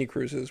on Disney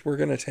cruises, we're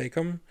gonna take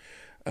them.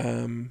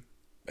 And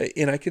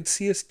I could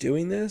see us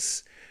doing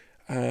this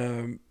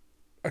a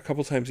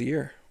couple times a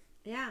year.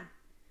 Yeah.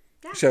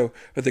 Yeah. So,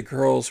 but the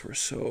girls were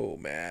so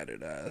mad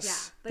at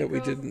us that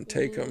we didn't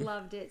take them.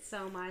 Loved it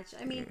so much.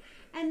 I mean,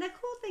 and the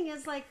cool thing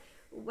is like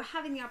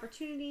having the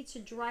opportunity to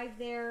drive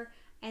there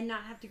and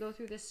not have to go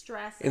through the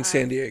stress in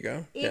San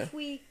Diego. If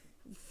we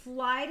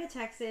fly to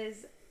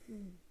Texas,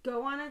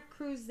 go on a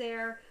cruise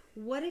there,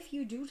 what if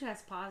you do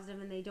test positive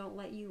and they don't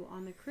let you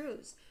on the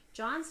cruise?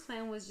 John's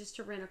plan was just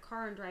to rent a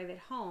car and drive it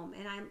home,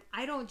 and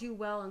I don't do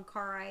well in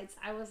car rides.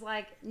 I was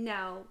like,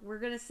 no, we're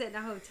gonna sit in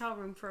a hotel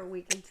room for a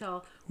week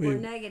until we're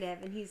negative,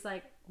 and he's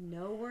like,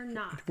 no, we're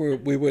not.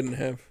 We wouldn't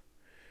have.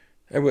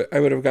 I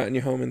would have gotten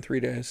you home in 3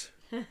 days.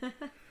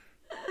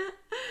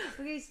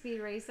 Okay,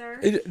 Speed Racer.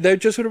 That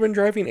just would have been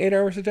driving 8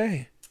 hours a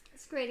day.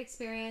 It's a great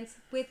experience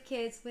with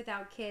kids,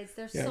 without kids.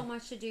 There's so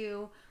much to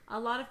do. A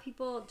lot of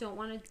people don't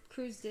want to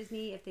cruise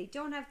Disney if they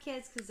don't have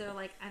kids because they're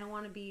like, I don't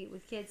want to be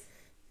with kids.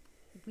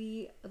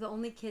 The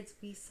only kids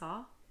we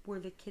saw were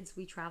the kids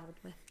we traveled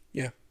with.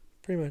 Yeah,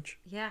 pretty much.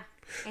 Yeah,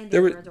 and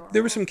there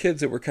were some kids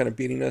that were kind of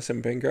beating us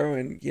in bingo,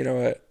 and you know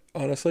what?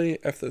 Honestly,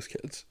 F those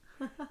kids.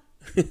 All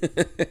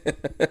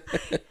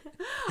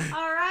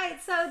right,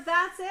 so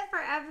that's it for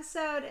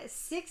episode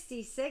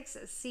 66,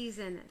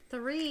 season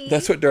 3.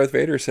 That's what Darth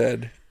Vader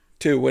said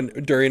too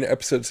during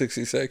episode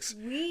 66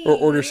 or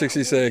Order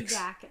 66. We'll be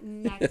back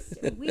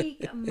next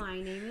week.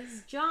 My name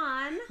is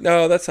John.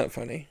 No, that's not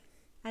funny.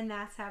 And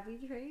that's Happy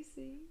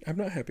Tracy. I'm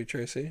not Happy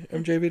Tracy.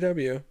 I'm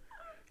JVW.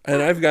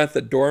 And I've got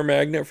the door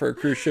magnet for a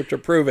cruise ship to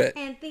prove it.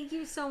 And thank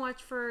you so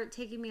much for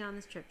taking me on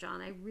this trip, John.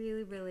 I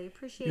really, really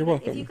appreciate You're it.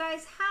 welcome. If you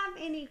guys have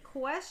any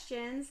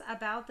questions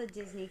about the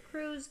Disney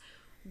cruise,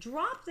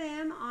 drop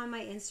them on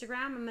my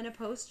Instagram. I'm going to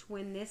post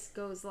when this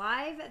goes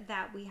live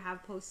that we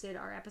have posted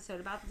our episode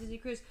about the Disney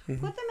Cruise. Put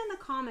them in the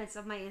comments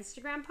of my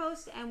Instagram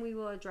post, and we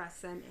will address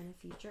them in a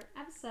future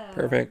episode.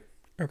 Perfect.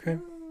 Okay.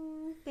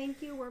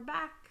 Thank you. We're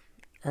back.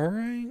 All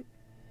right.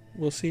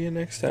 We'll see you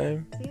next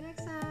time. See you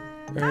next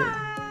time. All Bye.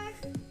 right.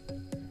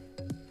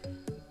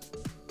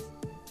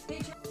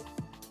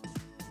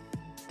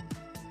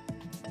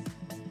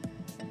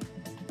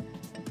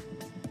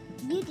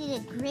 You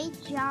did a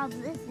great job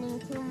listening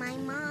to my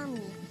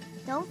mommy.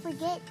 Don't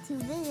forget to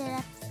visit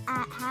us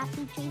at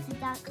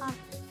happytracy.com.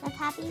 That's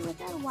happy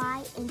with a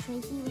Y and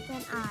Tracy with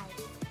an I.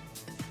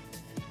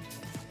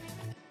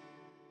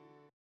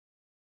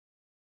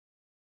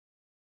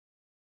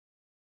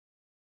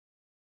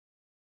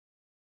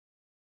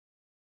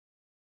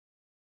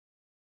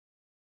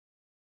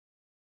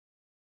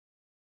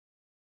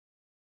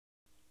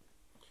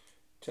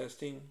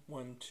 Testing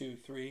 1 2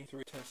 3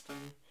 3. Testing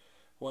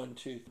 1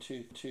 2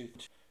 2 2.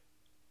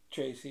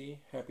 Tracy,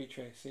 Happy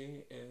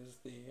Tracy, is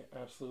the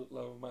absolute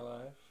love of my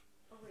life.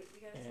 Oh wait, we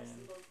gotta test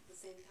them both at the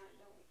same time,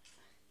 don't we?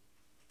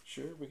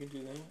 Sure, we can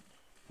do that.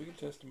 We can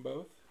test them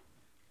both.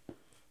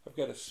 I've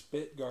got a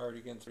spit guard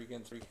against. You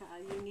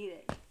need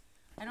it.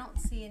 I don't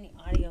see any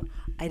audio.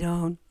 I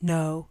don't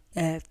know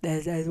if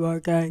this is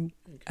working.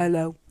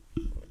 Hello.